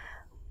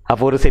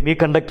 അപ്പോൾ ഒരു സെമി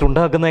കണ്ടക്ടർ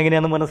ഉണ്ടാക്കുന്നത്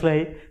എങ്ങനെയാണെന്ന്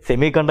മനസ്സിലായി.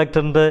 സെമി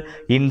കണ്ടക്ടറിൻ്റെ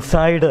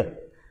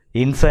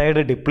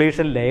ഇൻസൈഡ്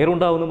ഡിപ്ലീഷൻ ലെയർ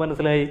ഉണ്ടാവുമെന്ന്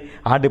മനസ്സിലായി.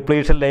 ആ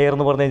ഡിപ്ലീഷൻ ലെയർ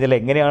എന്ന് പറഞ്ഞു കഴിഞ്ഞാൽ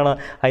എങ്ങനെയാണ്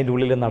അതിൻ്റെ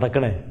ഉള്ളിൽ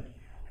നടക്കണേ,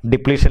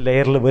 ഡിപ്ലീഷൻ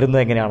ലെയറിൽ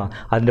വരുന്നത് എങ്ങനെയാണ്,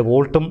 അതിൻ്റെ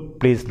വോൾട്ടും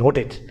please note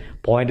it.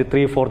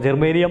 0.3 four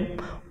germanium,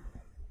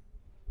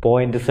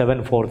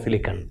 0.7 four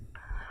silicon.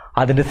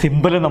 അതിൻ്റെ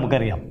സിമ്പൽ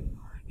നമുക്കറിയാം.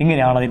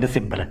 ഇങ്ങനെയാണ് അതിൻ്റെ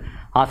സിമ്പൽ.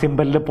 ആ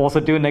സിമ്പലിൽ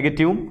പോസിറ്റീവും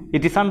നെഗറ്റീവും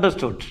ഇറ്റ് ഈസ്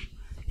അണ്ടർസ്റ്റുഡ്.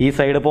 ഈ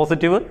സൈഡ്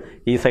പോസിറ്റീവ്,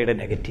 ഈ സൈഡ്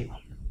നെഗറ്റീവ്.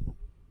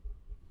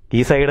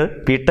 ഈ സൈഡ്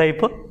പി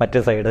ടൈപ്പ്, മറ്റേ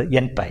സൈഡ്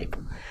എൻ ടൈപ്പ്.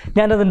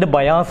 ഞാനതിൻ്റെ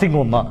ബയാസിങ്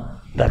ഒന്ന്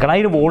ഇതാക്കണം.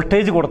 അതിന്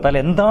വോൾട്ടേജ് കൊടുത്താൽ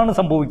എന്താണ്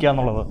സംഭവിക്കുക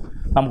എന്നുള്ളത്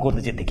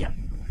നമുക്കൊന്ന് ചിന്തിക്കാം.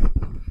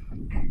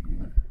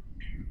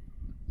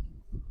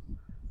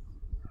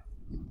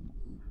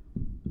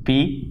 പി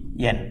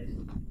എൻ,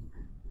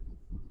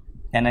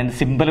 ഞാൻ അതിൻ്റെ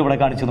സിമ്പൽ ഇവിടെ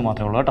കാണിച്ചത്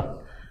മാത്രമേ ഉള്ളൂ കേട്ടോ.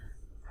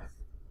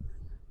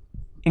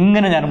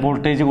 ഇങ്ങനെ ഞാൻ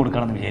വോൾട്ടേജ്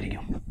കൊടുക്കണമെന്ന്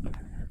വിചാരിക്കും.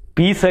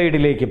 പി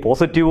സൈഡിലേക്ക്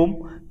പോസിറ്റീവും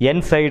എൻ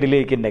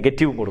സൈഡിലേക്ക്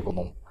നെഗറ്റീവും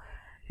കൊടുക്കുന്നു.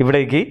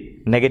 ഇവിടേക്ക്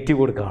നെഗറ്റീവ്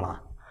കൊടുക്കുകയാണ്.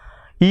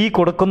 ഈ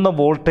കൊടുക്കുന്ന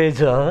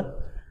വോൾട്ടേജ്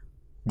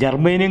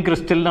ജർമേനിയം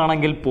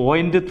ക്രിസ്റ്റലിനാണെങ്കിൽ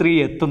 0.3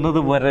 എത്തുന്നത്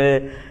വരെ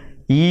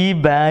ഈ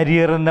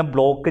ബാരിയറിനെ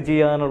ബ്ലോക്ക്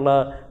ചെയ്യാനുള്ള,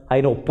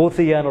 അതിനെ ഒപ്പോസ്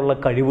ചെയ്യാനുള്ള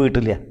കഴിവ്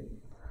കിട്ടില്ല.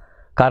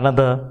 കാരണം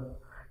എന്താ,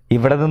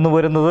 ഇവിടെ നിന്ന്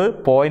വരുന്നത്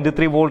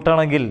 0.3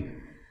 വോൾട്ടാണെങ്കിൽ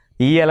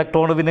ഈ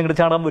ഇലക്ട്രോൺ പിന്നെ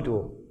ഇങ്ങോട്ട് ചാടാൻ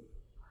പറ്റുമോ?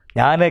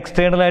 ഞാൻ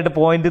എക്സ്റ്റേണലായിട്ട്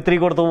 0.3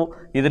 കൊടുത്തു,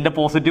 ഇതിൻ്റെ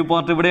പോസിറ്റീവ്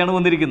പാർട്ട് ഇവിടെയാണ്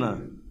വന്നിരിക്കുന്നത്.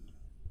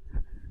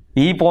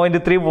 ഈ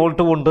 0.3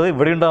 വോൾട്ട് കൊണ്ട്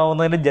ഇവിടെ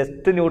ഉണ്ടാവുന്നതിന്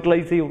ജസ്റ്റ്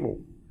ന്യൂട്രലൈസ് ചെയ്യുള്ളൂ.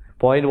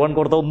 0.1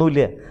 കൊടുത്താൽ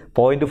ഒന്നുമില്ല,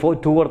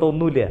 0.2 കൊടുത്താൽ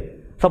ഒന്നുമില്ല.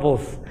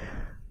 Suppose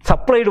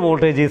supplied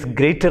voltage is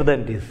greater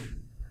than this.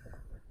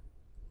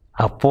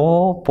 അപ്പോൾ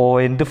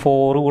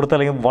 0.4 കൊടുത്താൽ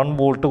അല്ലെങ്കിൽ 1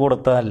 വോൾട്ട്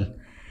കൊടുത്താൽ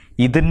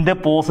ഇതിൻ്റെ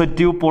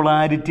പോസിറ്റീവ്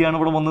പൊളാരിറ്റിയാണ്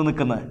ഇവിടെ വന്ന്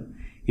നിൽക്കുന്നത്.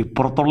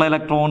 ഇപ്പുറത്തുള്ള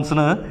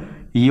ഇലക്ട്രോൺസിന്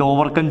ഈ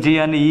ഓവർകം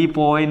ചെയ്യാൻ ഈ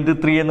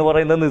 0.3 എന്ന്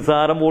പറയുന്നത്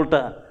നിസ്സാരം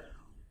വോൾട്ടാണ്.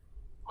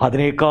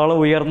 അതിനേക്കാളും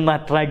ഉയർന്ന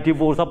അട്രാക്റ്റീവ്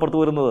ഫോഴ്സ്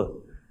അപ്പുറത്ത് വരുന്നത്.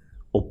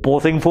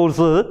 ഒപ്പോസിങ്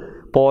ഫോഴ്സ്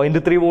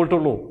 0.3 വോൾട്ട്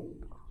ഉള്ളൂ,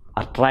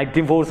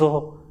 അട്രാക്റ്റീവ് ഫോഴ്സോ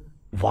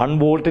 1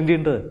 വോൾട്ടിൻ്റെ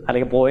ഉണ്ട്,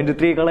 അല്ലെങ്കിൽ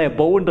 0.3യേക്കാളും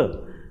എബവ് ഉണ്ട്.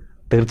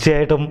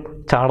 തീർച്ചയായിട്ടും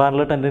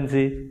ചാടാനുള്ള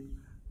ടെൻഡൻസി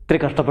ഇത്തിരി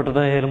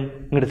കഷ്ടപ്പെട്ടിട്ടായാലും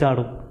ഇങ്ങോട്ട്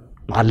ചാടും.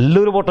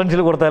 നല്ലൊരു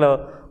പൊട്ടൻഷ്യൽ കൊടുത്താലോ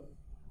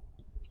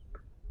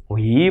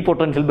ഈ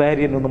പൊട്ടൻഷ്യൽ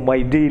ബാരിയറിനൊന്നും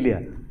മൈൻഡ് ചെയ്യില്ല,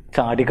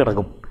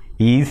 ചാടിക്കിടക്കും.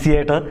 ഈസി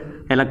ആയിട്ട്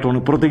ഇലക്ട്രോൺ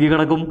ഇപ്പുറത്തേക്ക്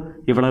കിടക്കും,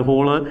 ഇവിടെ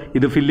ഹോള്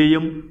ഇത് ഫില്ല്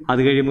ചെയ്യും, അത്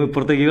കഴിയുമ്പോൾ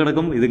ഇപ്പുറത്തേക്ക്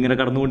കിടക്കും, ഇതിങ്ങനെ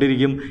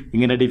കടന്നുകൊണ്ടിരിക്കും,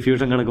 ഇങ്ങനെ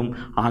ഡിഫ്യൂഷൻ കിടക്കും.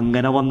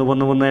 അങ്ങനെ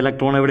വന്ന്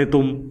ഇലക്ട്രോൺ എവിടെ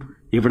എത്തും?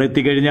 ഇവിടെ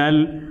എത്തിക്കഴിഞ്ഞാൽ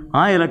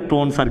ആ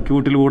ഇലക്ട്രോൺ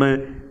സർക്യൂട്ടിലൂടെ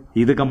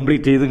ഇത്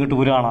കംപ്ലീറ്റ് ചെയ്ത് ഇങ്ങോട്ട്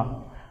വരികയാണ്.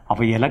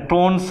 അപ്പോൾ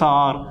electrons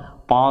are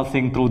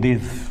passing through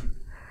this.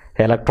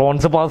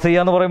 Electrons pass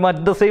ചെയ്യുക എന്ന് പറയുമ്പോൾ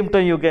at the same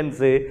time you can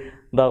say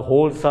the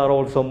holes are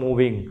also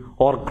moving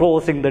or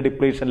crossing the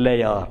depletion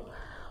layer.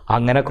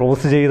 അങ്ങനെ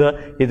ക്രോസ് ചെയ്ത്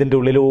ഇതിൻ്റെ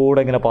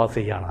ഉള്ളിലൂടെ ഇങ്ങനെ പാസ്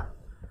ചെയ്യുകയാണ്.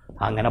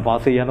 അങ്ങനെ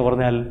പാസ് ചെയ്യുക എന്ന്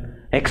പറഞ്ഞാൽ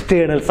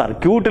എക്സ്റ്റേണൽ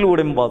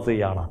സർക്യൂട്ടിലൂടെയും പാസ്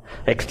ചെയ്യുകയാണ്.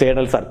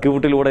 എക്സ്റ്റേണൽ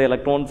സർക്യൂട്ടിലൂടെ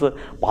ഇലക്ട്രോൺസ്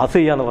പാസ്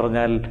ചെയ്യുക എന്ന്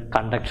പറഞ്ഞാൽ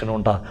കണ്ടക്ഷൻ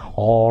ഉണ്ട്.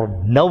 Or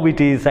now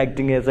it is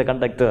acting as A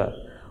conductor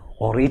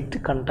or it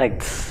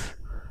conducts.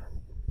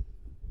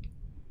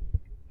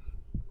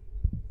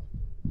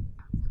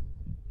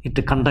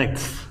 It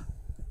conducts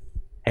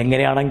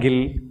എങ്ങനെയാണെങ്കിൽ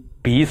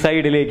P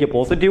സൈഡിലേക്ക്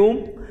പോസിറ്റീവും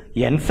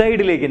എൻ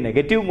സൈഡിലേക്ക്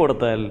നെഗറ്റീവും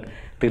കൊടുത്താൽ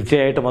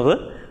തീർച്ചയായിട്ടും അത്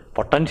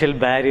പൊട്ടൻഷ്യൽ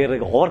ബാരിയർ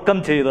ഓവർകം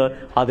ചെയ്ത്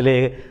അതിലെ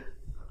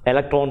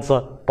ഇലക്ട്രോൺസ്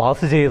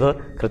പാസ് ചെയ്ത്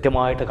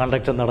കൃത്യമായിട്ട്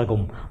കണ്ടക്ഷൻ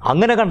നടക്കും.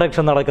 അങ്ങനെ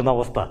കണ്ടക്ഷൻ നടക്കുന്ന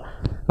അവസ്ഥ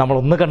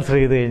നമ്മളൊന്ന് കൺസിഡർ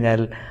ചെയ്ത്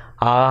കഴിഞ്ഞാൽ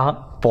ആ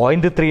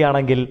 0.3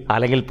 ആണെങ്കിൽ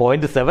അല്ലെങ്കിൽ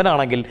 0.7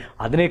 ആണെങ്കിൽ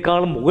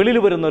അതിനേക്കാൾ മുകളിൽ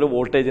വരുന്ന ഒരു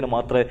വോൾട്ടേജിന്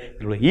മാത്രമേ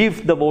ഉള്ളൂ.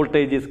 If the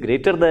voltage is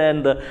greater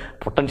than the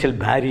potential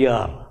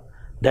barrier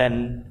then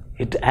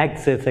it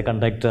acts as a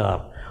conductor,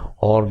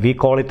 or we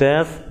call it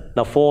as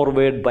the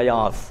forward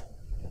bias.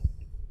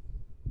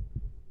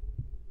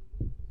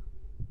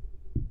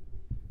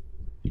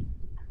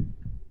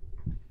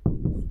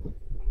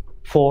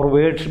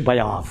 Forward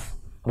bias.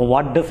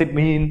 What does it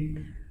mean?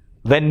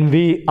 When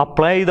we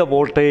apply the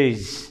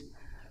voltage,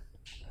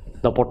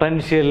 the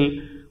potential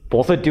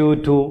positive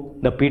to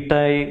the p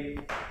type,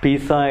 p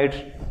side,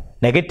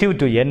 negative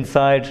to n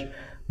side,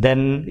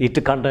 then it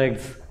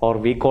conducts, or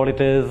we call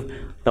it as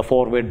the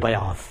forward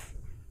bias.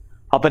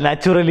 അപ്പോൾ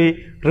naturally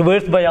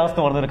reverse bias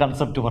എന്ന് പറഞ്ഞൊരു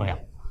concept പറയാം.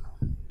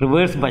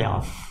 Reverse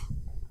bias,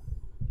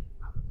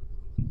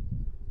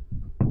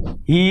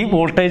 ഈ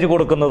voltage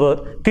കൊടുക്കുന്നത്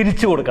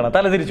തിരിച്ചു കൊടുക്കണം,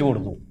 തല തിരിച്ചു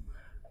കൊടുക്കും.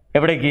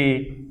 എവിടേക്ക്?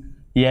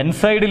 എൻ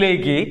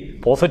സൈഡിലേക്ക്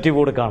പോസിറ്റീവ്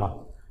കൊടുക്കുകയാണ്,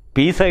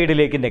 പി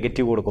സൈഡിലേക്ക്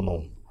നെഗറ്റീവ് കൊടുക്കുന്നു.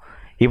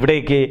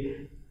 ഇവിടേക്ക്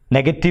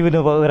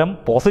നെഗറ്റീവിന് പകരം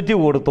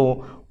പോസിറ്റീവ് കൊടുത്തു,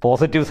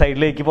 പോസിറ്റീവ്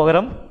സൈഡിലേക്ക്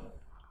പകരം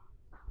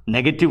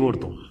നെഗറ്റീവ്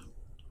കൊടുത്തു.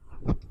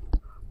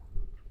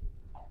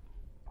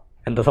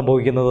 എന്താ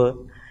സംഭവിക്കുന്നത്?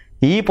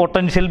 ഈ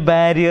പൊട്ടൻഷ്യൽ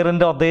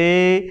ബാരിയറിൻ്റെ അതേ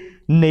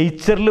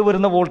നേച്ചറിൽ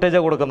വരുന്ന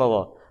വോൾട്ടേജാണ് കൊടുക്കുന്നത്.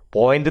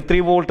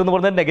 0.3 വോൾട്ട് എന്ന്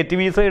പറഞ്ഞാൽ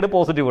നെഗറ്റീവ് ഈ സൈഡ്,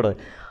 പോസിറ്റീവ് ഇവിടെ.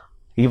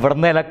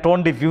 ഇവിടുന്ന് ഇലക്ട്രോൺ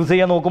ഡിഫ്യൂസ്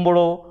ചെയ്യാൻ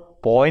നോക്കുമ്പോഴോ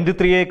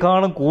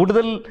 0.3യേക്കാളും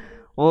കൂടുതൽ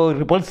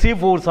റിപ്പൾസീവ്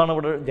ഫോഴ്സാണ്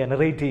ഇവിടെ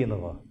ജനറേറ്റ്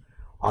ചെയ്യുന്നത്.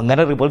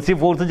 അങ്ങനെ റിപ്പൾസീവ്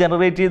ഫോഴ്സ്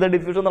ജനറേറ്റ് ചെയ്ത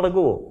ഡിഫ്യൂഷൻ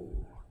നടക്കുമോ?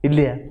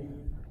 ഇല്ല.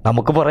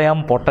 നമുക്ക് പറയാം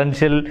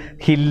പൊട്ടൻഷ്യൽ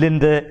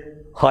ഹില്ലിൻ്റെ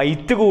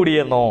ഹൈറ്റ്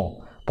കൂടിയെന്നോ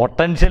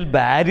പൊട്ടൻഷ്യൽ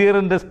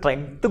ബാരിയറിൻ്റെ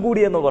സ്ട്രെങ്ത്ത്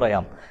കൂടിയെന്നോ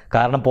പറയാം.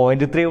 കാരണം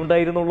 0.3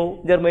 ഉണ്ടായിരുന്നുള്ളൂ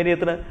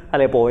ജർമ്മേനിയത്തിന്,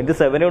 അല്ലെ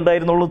 0.7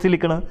 ഉണ്ടായിരുന്നുള്ളൂ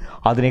സിലിക്കണ്,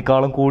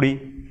 അതിനേക്കാളും കൂടി.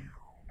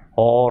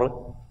 ഓർ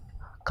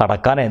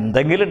കടക്കാൻ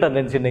എന്തെങ്കിലും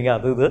ടെൻഡൻസി ഉണ്ടെങ്കിൽ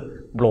അത് ഇത്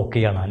ബ്ലോക്ക്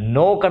ചെയ്യണം.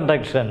 No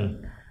conduction,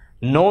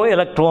 no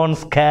electrons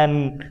can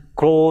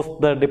cross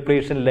the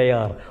depletion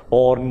layer,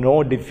 or no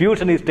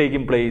diffusion is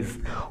taking place,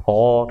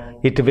 or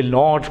it will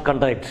not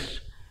conduct.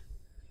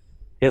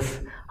 Yes,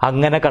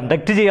 അങ്ങനെ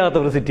കണ്ടക്ട് ചെയ്യാത്ത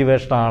ഒരു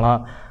സിറ്റുവേഷനാണ്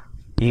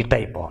ഈ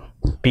ടൈപ്പ്.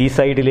 പി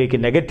സൈഡിലേക്ക്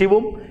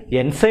നെഗറ്റീവും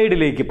എൻ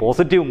സൈഡിലേക്ക്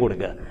പോസിറ്റീവും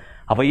കൊടുക്കുക.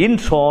 അപ്പോൾ ഇൻ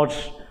ഷോർട്ട്,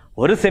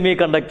 ഒരു സെമി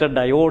കണ്ടക്ടർ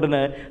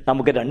ഡയോഡിന്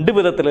നമുക്ക് രണ്ട്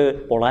വിധത്തിൽ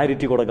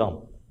പൊളാരിറ്റി കൊടുക്കാം.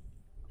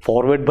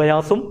 Forward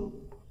ബയാസും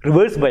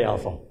reverse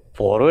ബയാസും.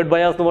 ഫോർവേഡ്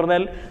ബയാസ് എന്ന്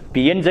പറഞ്ഞാൽ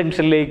പി എൻ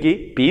ജംഗ്ഷനിലേക്ക്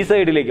പി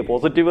സൈഡിലേക്ക്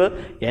പോസിറ്റീവ്,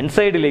 എൻ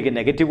സൈഡിലേക്ക്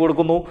നെഗറ്റീവ്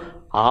കൊടുക്കുന്നു.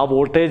 ആ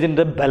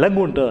വോൾട്ടേജിൻ്റെ ബലം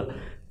കൊണ്ട്,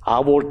 ആ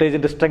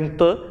വോൾട്ടേജിൻ്റെ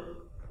സ്ട്രെങ്ത്ത്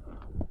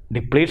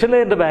ഡിപ്ലീഷൻ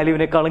ലെയറിൻ്റെ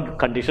വാല്യൂവിനേക്കാളും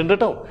കണ്ടീഷൻ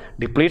കേട്ടോ,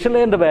 ഡിപ്ലീഷൻ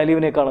ലെയറിൻ്റെ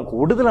വാല്യൂവിനേക്കാളും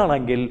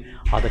കൂടുതലാണെങ്കിൽ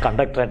അത്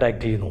കണ്ടക്ടറായിട്ട്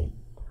ആക്ട് ചെയ്യുന്നു.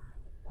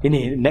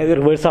 ഇനി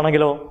റിവേഴ്സ്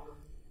ആണെങ്കിലോ,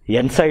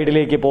 എൻ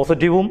സൈഡിലേക്ക്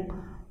പോസിറ്റീവും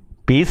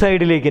പി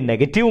സൈഡിലേക്ക്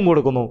നെഗറ്റീവും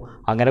കൊടുക്കുന്നു.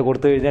 അങ്ങനെ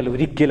കൊടുത്തു കഴിഞ്ഞാൽ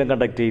ഒരിക്കലും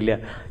കണ്ടക്ട് ചെയ്യില്ല.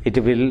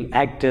 It will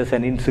act as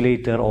an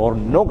insulator or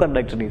no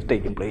conduction is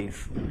taking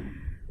place.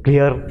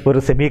 Clear? ഒരു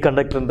സെമി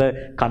കണ്ടക്ടറിൻ്റെ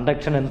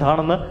കണ്ടക്ഷൻ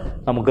എന്താണെന്ന്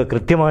നമുക്ക്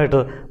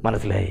കൃത്യമായിട്ട്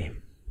മനസ്സിലായി.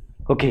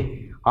 ഓക്കെ,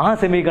 ആ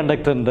സെമി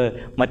കണ്ടക്ടറിൻ്റെ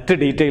മറ്റ്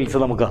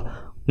ഡീറ്റെയിൽസ് നമുക്ക്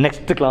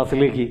നെക്സ്റ്റ്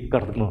ക്ലാസ്സിലേക്ക്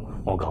കടന്നു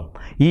നോക്കാം.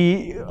 ഈ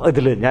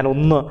ഇതിൽ ഞാൻ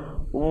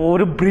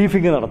ഒരു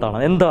ബ്രീഫിങ് നടത്താണ്.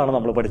 എന്താണ്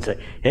നമ്മൾ പഠിച്ചത്?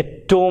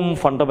 ഏറ്റവും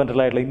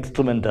ഫണ്ടമെൻ്റലായിട്ടുള്ള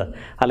ഇൻസ്ട്രുമെൻറ്റ്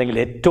അല്ലെങ്കിൽ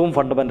ഏറ്റവും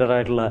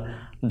ഫണ്ടമെൻ്റലായിട്ടുള്ള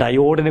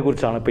ഡയോഡിനെ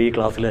കുറിച്ചാണ് ഇപ്പോൾ ഈ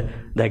ക്ലാസ്സിൽ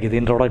ഇതാക്കിയത്.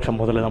 ഇൻട്രൊഡക്ഷൻ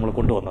മുതൽ നമ്മൾ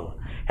കൊണ്ടുവന്നത്.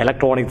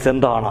 ഇലക്ട്രോണിക്സ്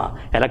എന്താണ്,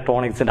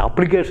 ഇലക്ട്രോണിക്സിൻ്റെ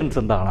ആപ്ലിക്കേഷൻസ്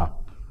എന്താണ്,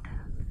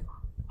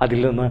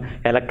 അതിൽ നിന്ന്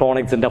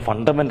ഇലക്ട്രോണിക്സിൻ്റെ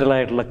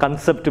ഫണ്ടമെൻ്റലായിട്ടുള്ള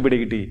കൺസെപ്റ്റ്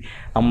പിടികിട്ടി.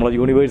 നമ്മൾ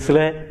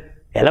യൂണിവേഴ്സിലെ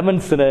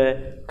എലമെൻസിനെ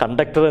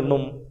കണ്ടക്ടർ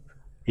എന്നും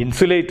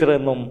ഇൻസുലേറ്റർ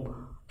എന്നും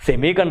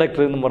സെമി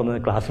കണ്ടക്ടർ എന്നും പറഞ്ഞ്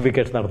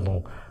ക്ലാസിഫിക്കേഷൻ നടന്നു.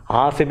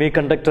 ആ സെമി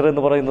കണ്ടക്ടർ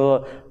എന്ന്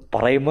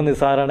പറയുമ്പോൾ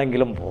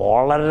നിസ്സാരാണെങ്കിലും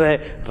വളരെ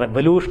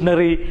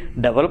revolutionary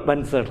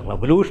developments,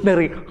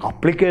 revolutionary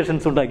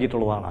applications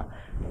ഉണ്ടാക്കിയിട്ടുള്ളതാണ്.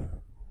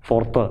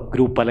 Fourth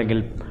group അല്ലെങ്കിൽ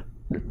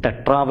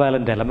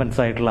ടെട്രാവാലൻ്റ് എലമെൻറ്റ്സ്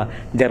ആയിട്ടുള്ള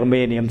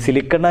ജർമേനിയം,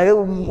 സിലിക്കൺ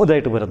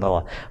ഇതായിട്ട്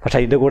വരുന്നതാണ്. പക്ഷേ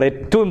അതിൻ്റെ കൂടെ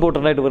ഏറ്റവും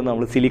ഇമ്പോർട്ടൻ്റ് ആയിട്ട് വരുന്നത്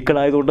നമ്മൾ സിലിക്കൺ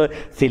ആയതുകൊണ്ട്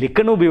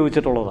സിലിക്കൺ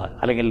ഉപയോഗിച്ചിട്ടുള്ളതാണ്,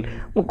 അല്ലെങ്കിൽ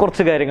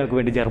കുറച്ച് കാര്യങ്ങൾക്ക്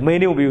വേണ്ടി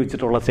ജർമേനിയം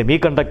ഉപയോഗിച്ചിട്ടുള്ള സെമി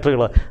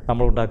കണ്ടക്ടറുകൾ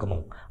നമ്മൾ ഉണ്ടാക്കുന്നു.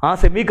 ആ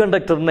സെമി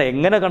കണ്ടക്ടറിനെ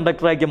എങ്ങനെ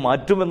കണ്ടക്ടറാക്കി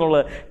മാറ്റുമെന്നുള്ള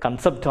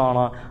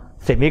കൺസെപ്റ്റാണ്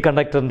സെമി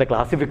കണ്ടക്ടറിൻ്റെ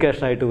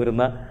ക്ലാസിഫിക്കേഷനായിട്ട്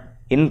വരുന്ന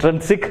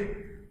ഇൻട്രൻസിക്,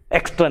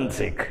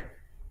 എക്സ്ട്രൻസിക്.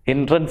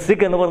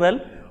 ഇൻട്രൻസിക് എന്ന് പറഞ്ഞാൽ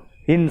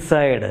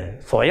ഇൻസൈഡ്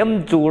സ്വയം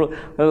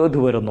ഇത്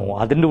വരുന്നു,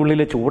 അതിൻ്റെ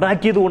ഉള്ളിൽ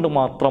ചൂടാക്കിയത് കൊണ്ട്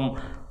മാത്രം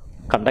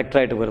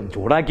കണ്ടക്ടറായിട്ട് വരുന്നു.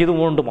 ചൂടാക്കിയത്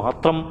കൊണ്ട്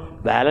മാത്രം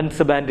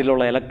വാലൻസ്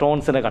ബാൻഡിലുള്ള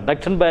ഇലക്ട്രോൺസിനെ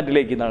കണ്ടക്ഷൻ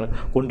ബാൻഡിലേക്ക്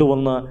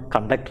കൊണ്ടുവന്ന്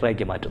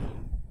കണ്ടക്ടറാക്കി മാറ്റുന്നു.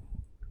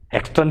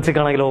 എക്സ്ട്രൻസിക്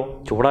ആണെങ്കിലോ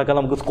ചൂടാക്കാൻ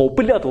നമുക്ക്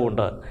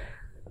സ്കോപ്പില്ലാത്തതുകൊണ്ട്,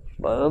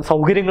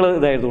 സൗകര്യങ്ങൾ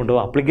ഇതായതുകൊണ്ട്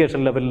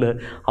ആപ്ലിക്കേഷൻ ലെവലിൽ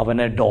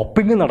അവനെ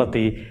ഡോപ്പിംഗ്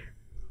നടത്തി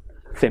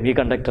സെമി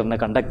കണ്ടക്ടറിനെ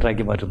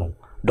കണ്ടക്ടറാക്കി മാറ്റുന്നു.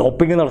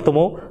 ഡോപ്പിംഗ്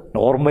നടത്തുമ്പോൾ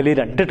നോർമലി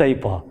രണ്ട്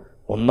ടൈപ്പാണ്.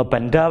 ഒന്ന്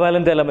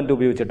പെൻറ്റാവാലൻ്റ് എലമെൻറ്റ്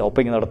ഉപയോഗിച്ച്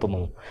ഡോപ്പിംഗ് നടത്തുന്നു.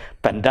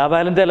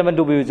 പെൻറ്റാവാലൻ്റ്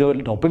എലമെൻറ്റ് ഉപയോഗിച്ച്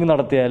ഡോപ്പിംഗ്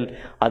നടത്തിയാൽ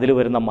അതിൽ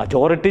വരുന്ന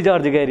മജോറിറ്റി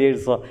ചാർജ്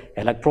കാരിയേഴ്സ്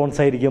ഇലക്ട്രോൺസ്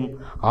ആയിരിക്കും.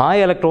 ആ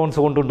ഇലക്ട്രോൺസ്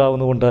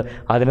കൊണ്ടുണ്ടാകുന്നതുകൊണ്ട്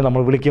അതിനെ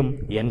നമ്മൾ വിളിക്കും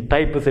N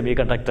type semi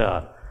conductor.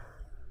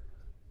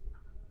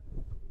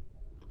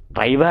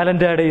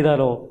 Trivalent add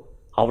ചെയ്താലോ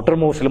ഔട്ടർ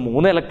മോസ്റ്റിൽ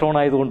 3 ഇലക്ട്രോൺ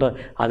ആയതുകൊണ്ട്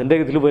അതിൻ്റെ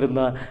ഇതിൽ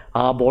വരുന്ന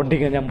ആ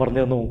ബോണ്ടിങ് ഞാൻ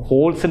പറഞ്ഞു തന്നു,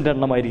 ഹോൾസിൻ്റെ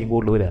എണ്ണമായിരിക്കും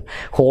കൂടുതൽ വരിക.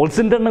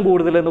 ഹോൾസിൻ്റെ എണ്ണം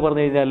കൂടുതലെന്ന്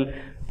പറഞ്ഞു കഴിഞ്ഞാൽ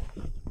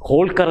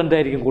ഹോൾ കറൻ്റ്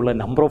ആയിരിക്കും കൂടുതൽ.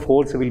 Number of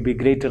holes will be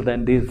greater than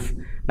this,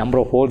 number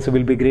of holes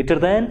will be greater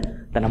than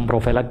the number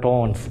of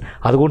electrons.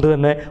 അതുകൊണ്ട്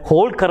തന്നെ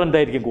ഹോൾ കറൻ്റ്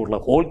ആയിരിക്കും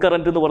കൂടുതൽ. ഹോൾ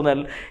കറൻ്റ് എന്ന് പറഞ്ഞാൽ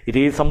it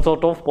is some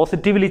sort of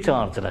positively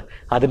charged.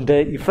 അതിൻ്റെ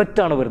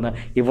ഇഫക്റ്റാണ് വരുന്നത്.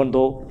 ഈവൻ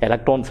ദോ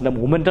ഇലക്ട്രോൺസിൻ്റെ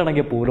മൂവ്മെൻ്റ്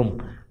ആണെങ്കിൽ പോലും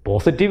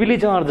പോസിറ്റീവ്ലി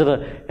ചാർജ്ഡ്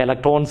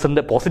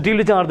ഇലക്ട്രോൺസിൻ്റെ,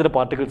 പോസിറ്റീവ്ലി ചാർജ്ഡ്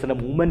പാർട്ടിക്കിൾസിൻ്റെ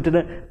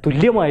മൂവ്മെൻറ്റിന്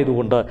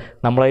തുല്യമായതുകൊണ്ട്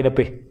നമ്മളതിനെ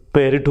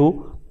പേരിട്ടു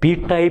പി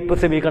ടൈപ്പ്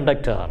സെമി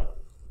കണ്ടക്ടർ.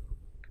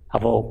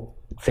 അപ്പോൾ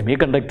സെമി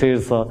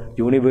കണ്ടക്ടേഴ്സ്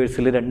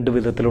യൂണിവേഴ്സിൽ 2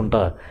 വിധത്തിലുണ്ട്.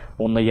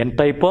 ഒന്ന് എൻ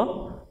ടൈപ്പ്,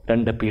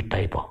 2 പി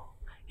ടൈപ്പ്.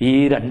 ഈ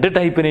 2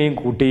 ടൈപ്പിനെയും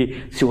കൂട്ടി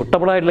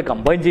സ്യൂട്ടബിളായിട്ടുള്ള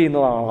കമ്പൈൻ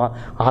ചെയ്യുന്നതാണ്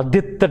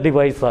ആദ്യത്തെ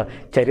ഡിവൈസ്.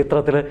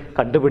 ചരിത്രത്തിൽ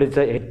കണ്ടുപിടിച്ച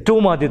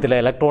ഏറ്റവും ആദ്യത്തിലെ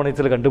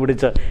ഇലക്ട്രോണിക്സിൽ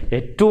കണ്ടുപിടിച്ച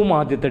ഏറ്റവും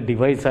ആദ്യത്തെ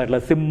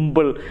ഡിവൈസായിട്ടുള്ള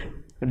simple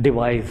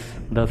device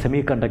the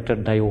semi conductor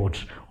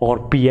diodes or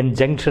P N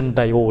junction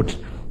diodes.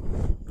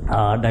 ആ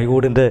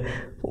ഡയോഡിൻ്റെ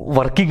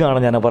വർക്കിംഗ് ആണ്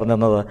ഞാൻ പറഞ്ഞു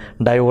തന്നത്.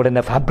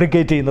 ഡയോഡിനെ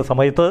ഫാബ്രിക്കേറ്റ് ചെയ്യുന്ന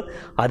സമയത്ത്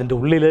അതിൻ്റെ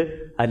ഉള്ളിൽ,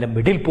 അതിൻ്റെ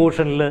മിഡിൽ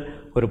പോർഷനിൽ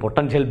ഒരു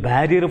പൊട്ടൻഷ്യൽ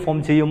ബാരിയർ ഫോം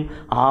ചെയ്യും.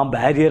 ആ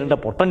ബാരിയറിൻ്റെ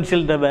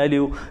പൊട്ടൻഷ്യലിൻ്റെ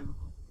വാല്യൂ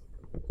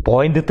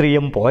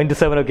 0.3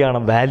 0.7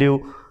 ഒക്കെയാണ് വാല്യൂ.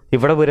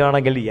 ഇവിടെ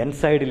വരികയാണെങ്കിൽ എൻ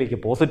സൈഡിലേക്ക്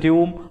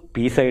പോസിറ്റീവും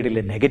പി സൈഡിൽ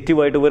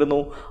നെഗറ്റീവായിട്ട് വരുന്നു.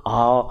 ആ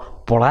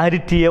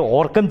പൊളാരിറ്റിയെ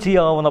ഓവർകം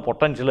ചെയ്യാവുന്ന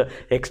പൊട്ടൻഷ്യൽ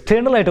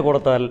എക്സ്റ്റേണലായിട്ട്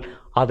കൊടുത്താൽ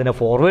അതിന്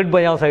ഫോർവേഡ്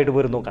ബയാസ് ആയിട്ട്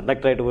വരുന്നു,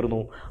 കണ്ടക്ടറായിട്ട്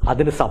വരുന്നു.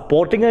 അതിന്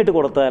സപ്പോർട്ടിംഗ് ആയിട്ട്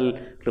കൊടുത്താൽ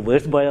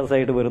റിവേഴ്സ് ബയാസ്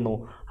ആയിട്ട് വരുന്നു,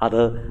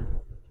 അത്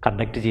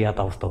കണ്ടക്ട്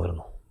ചെയ്യാത്ത അവസ്ഥ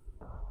വരുന്നു.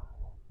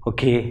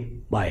 Okay,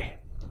 by.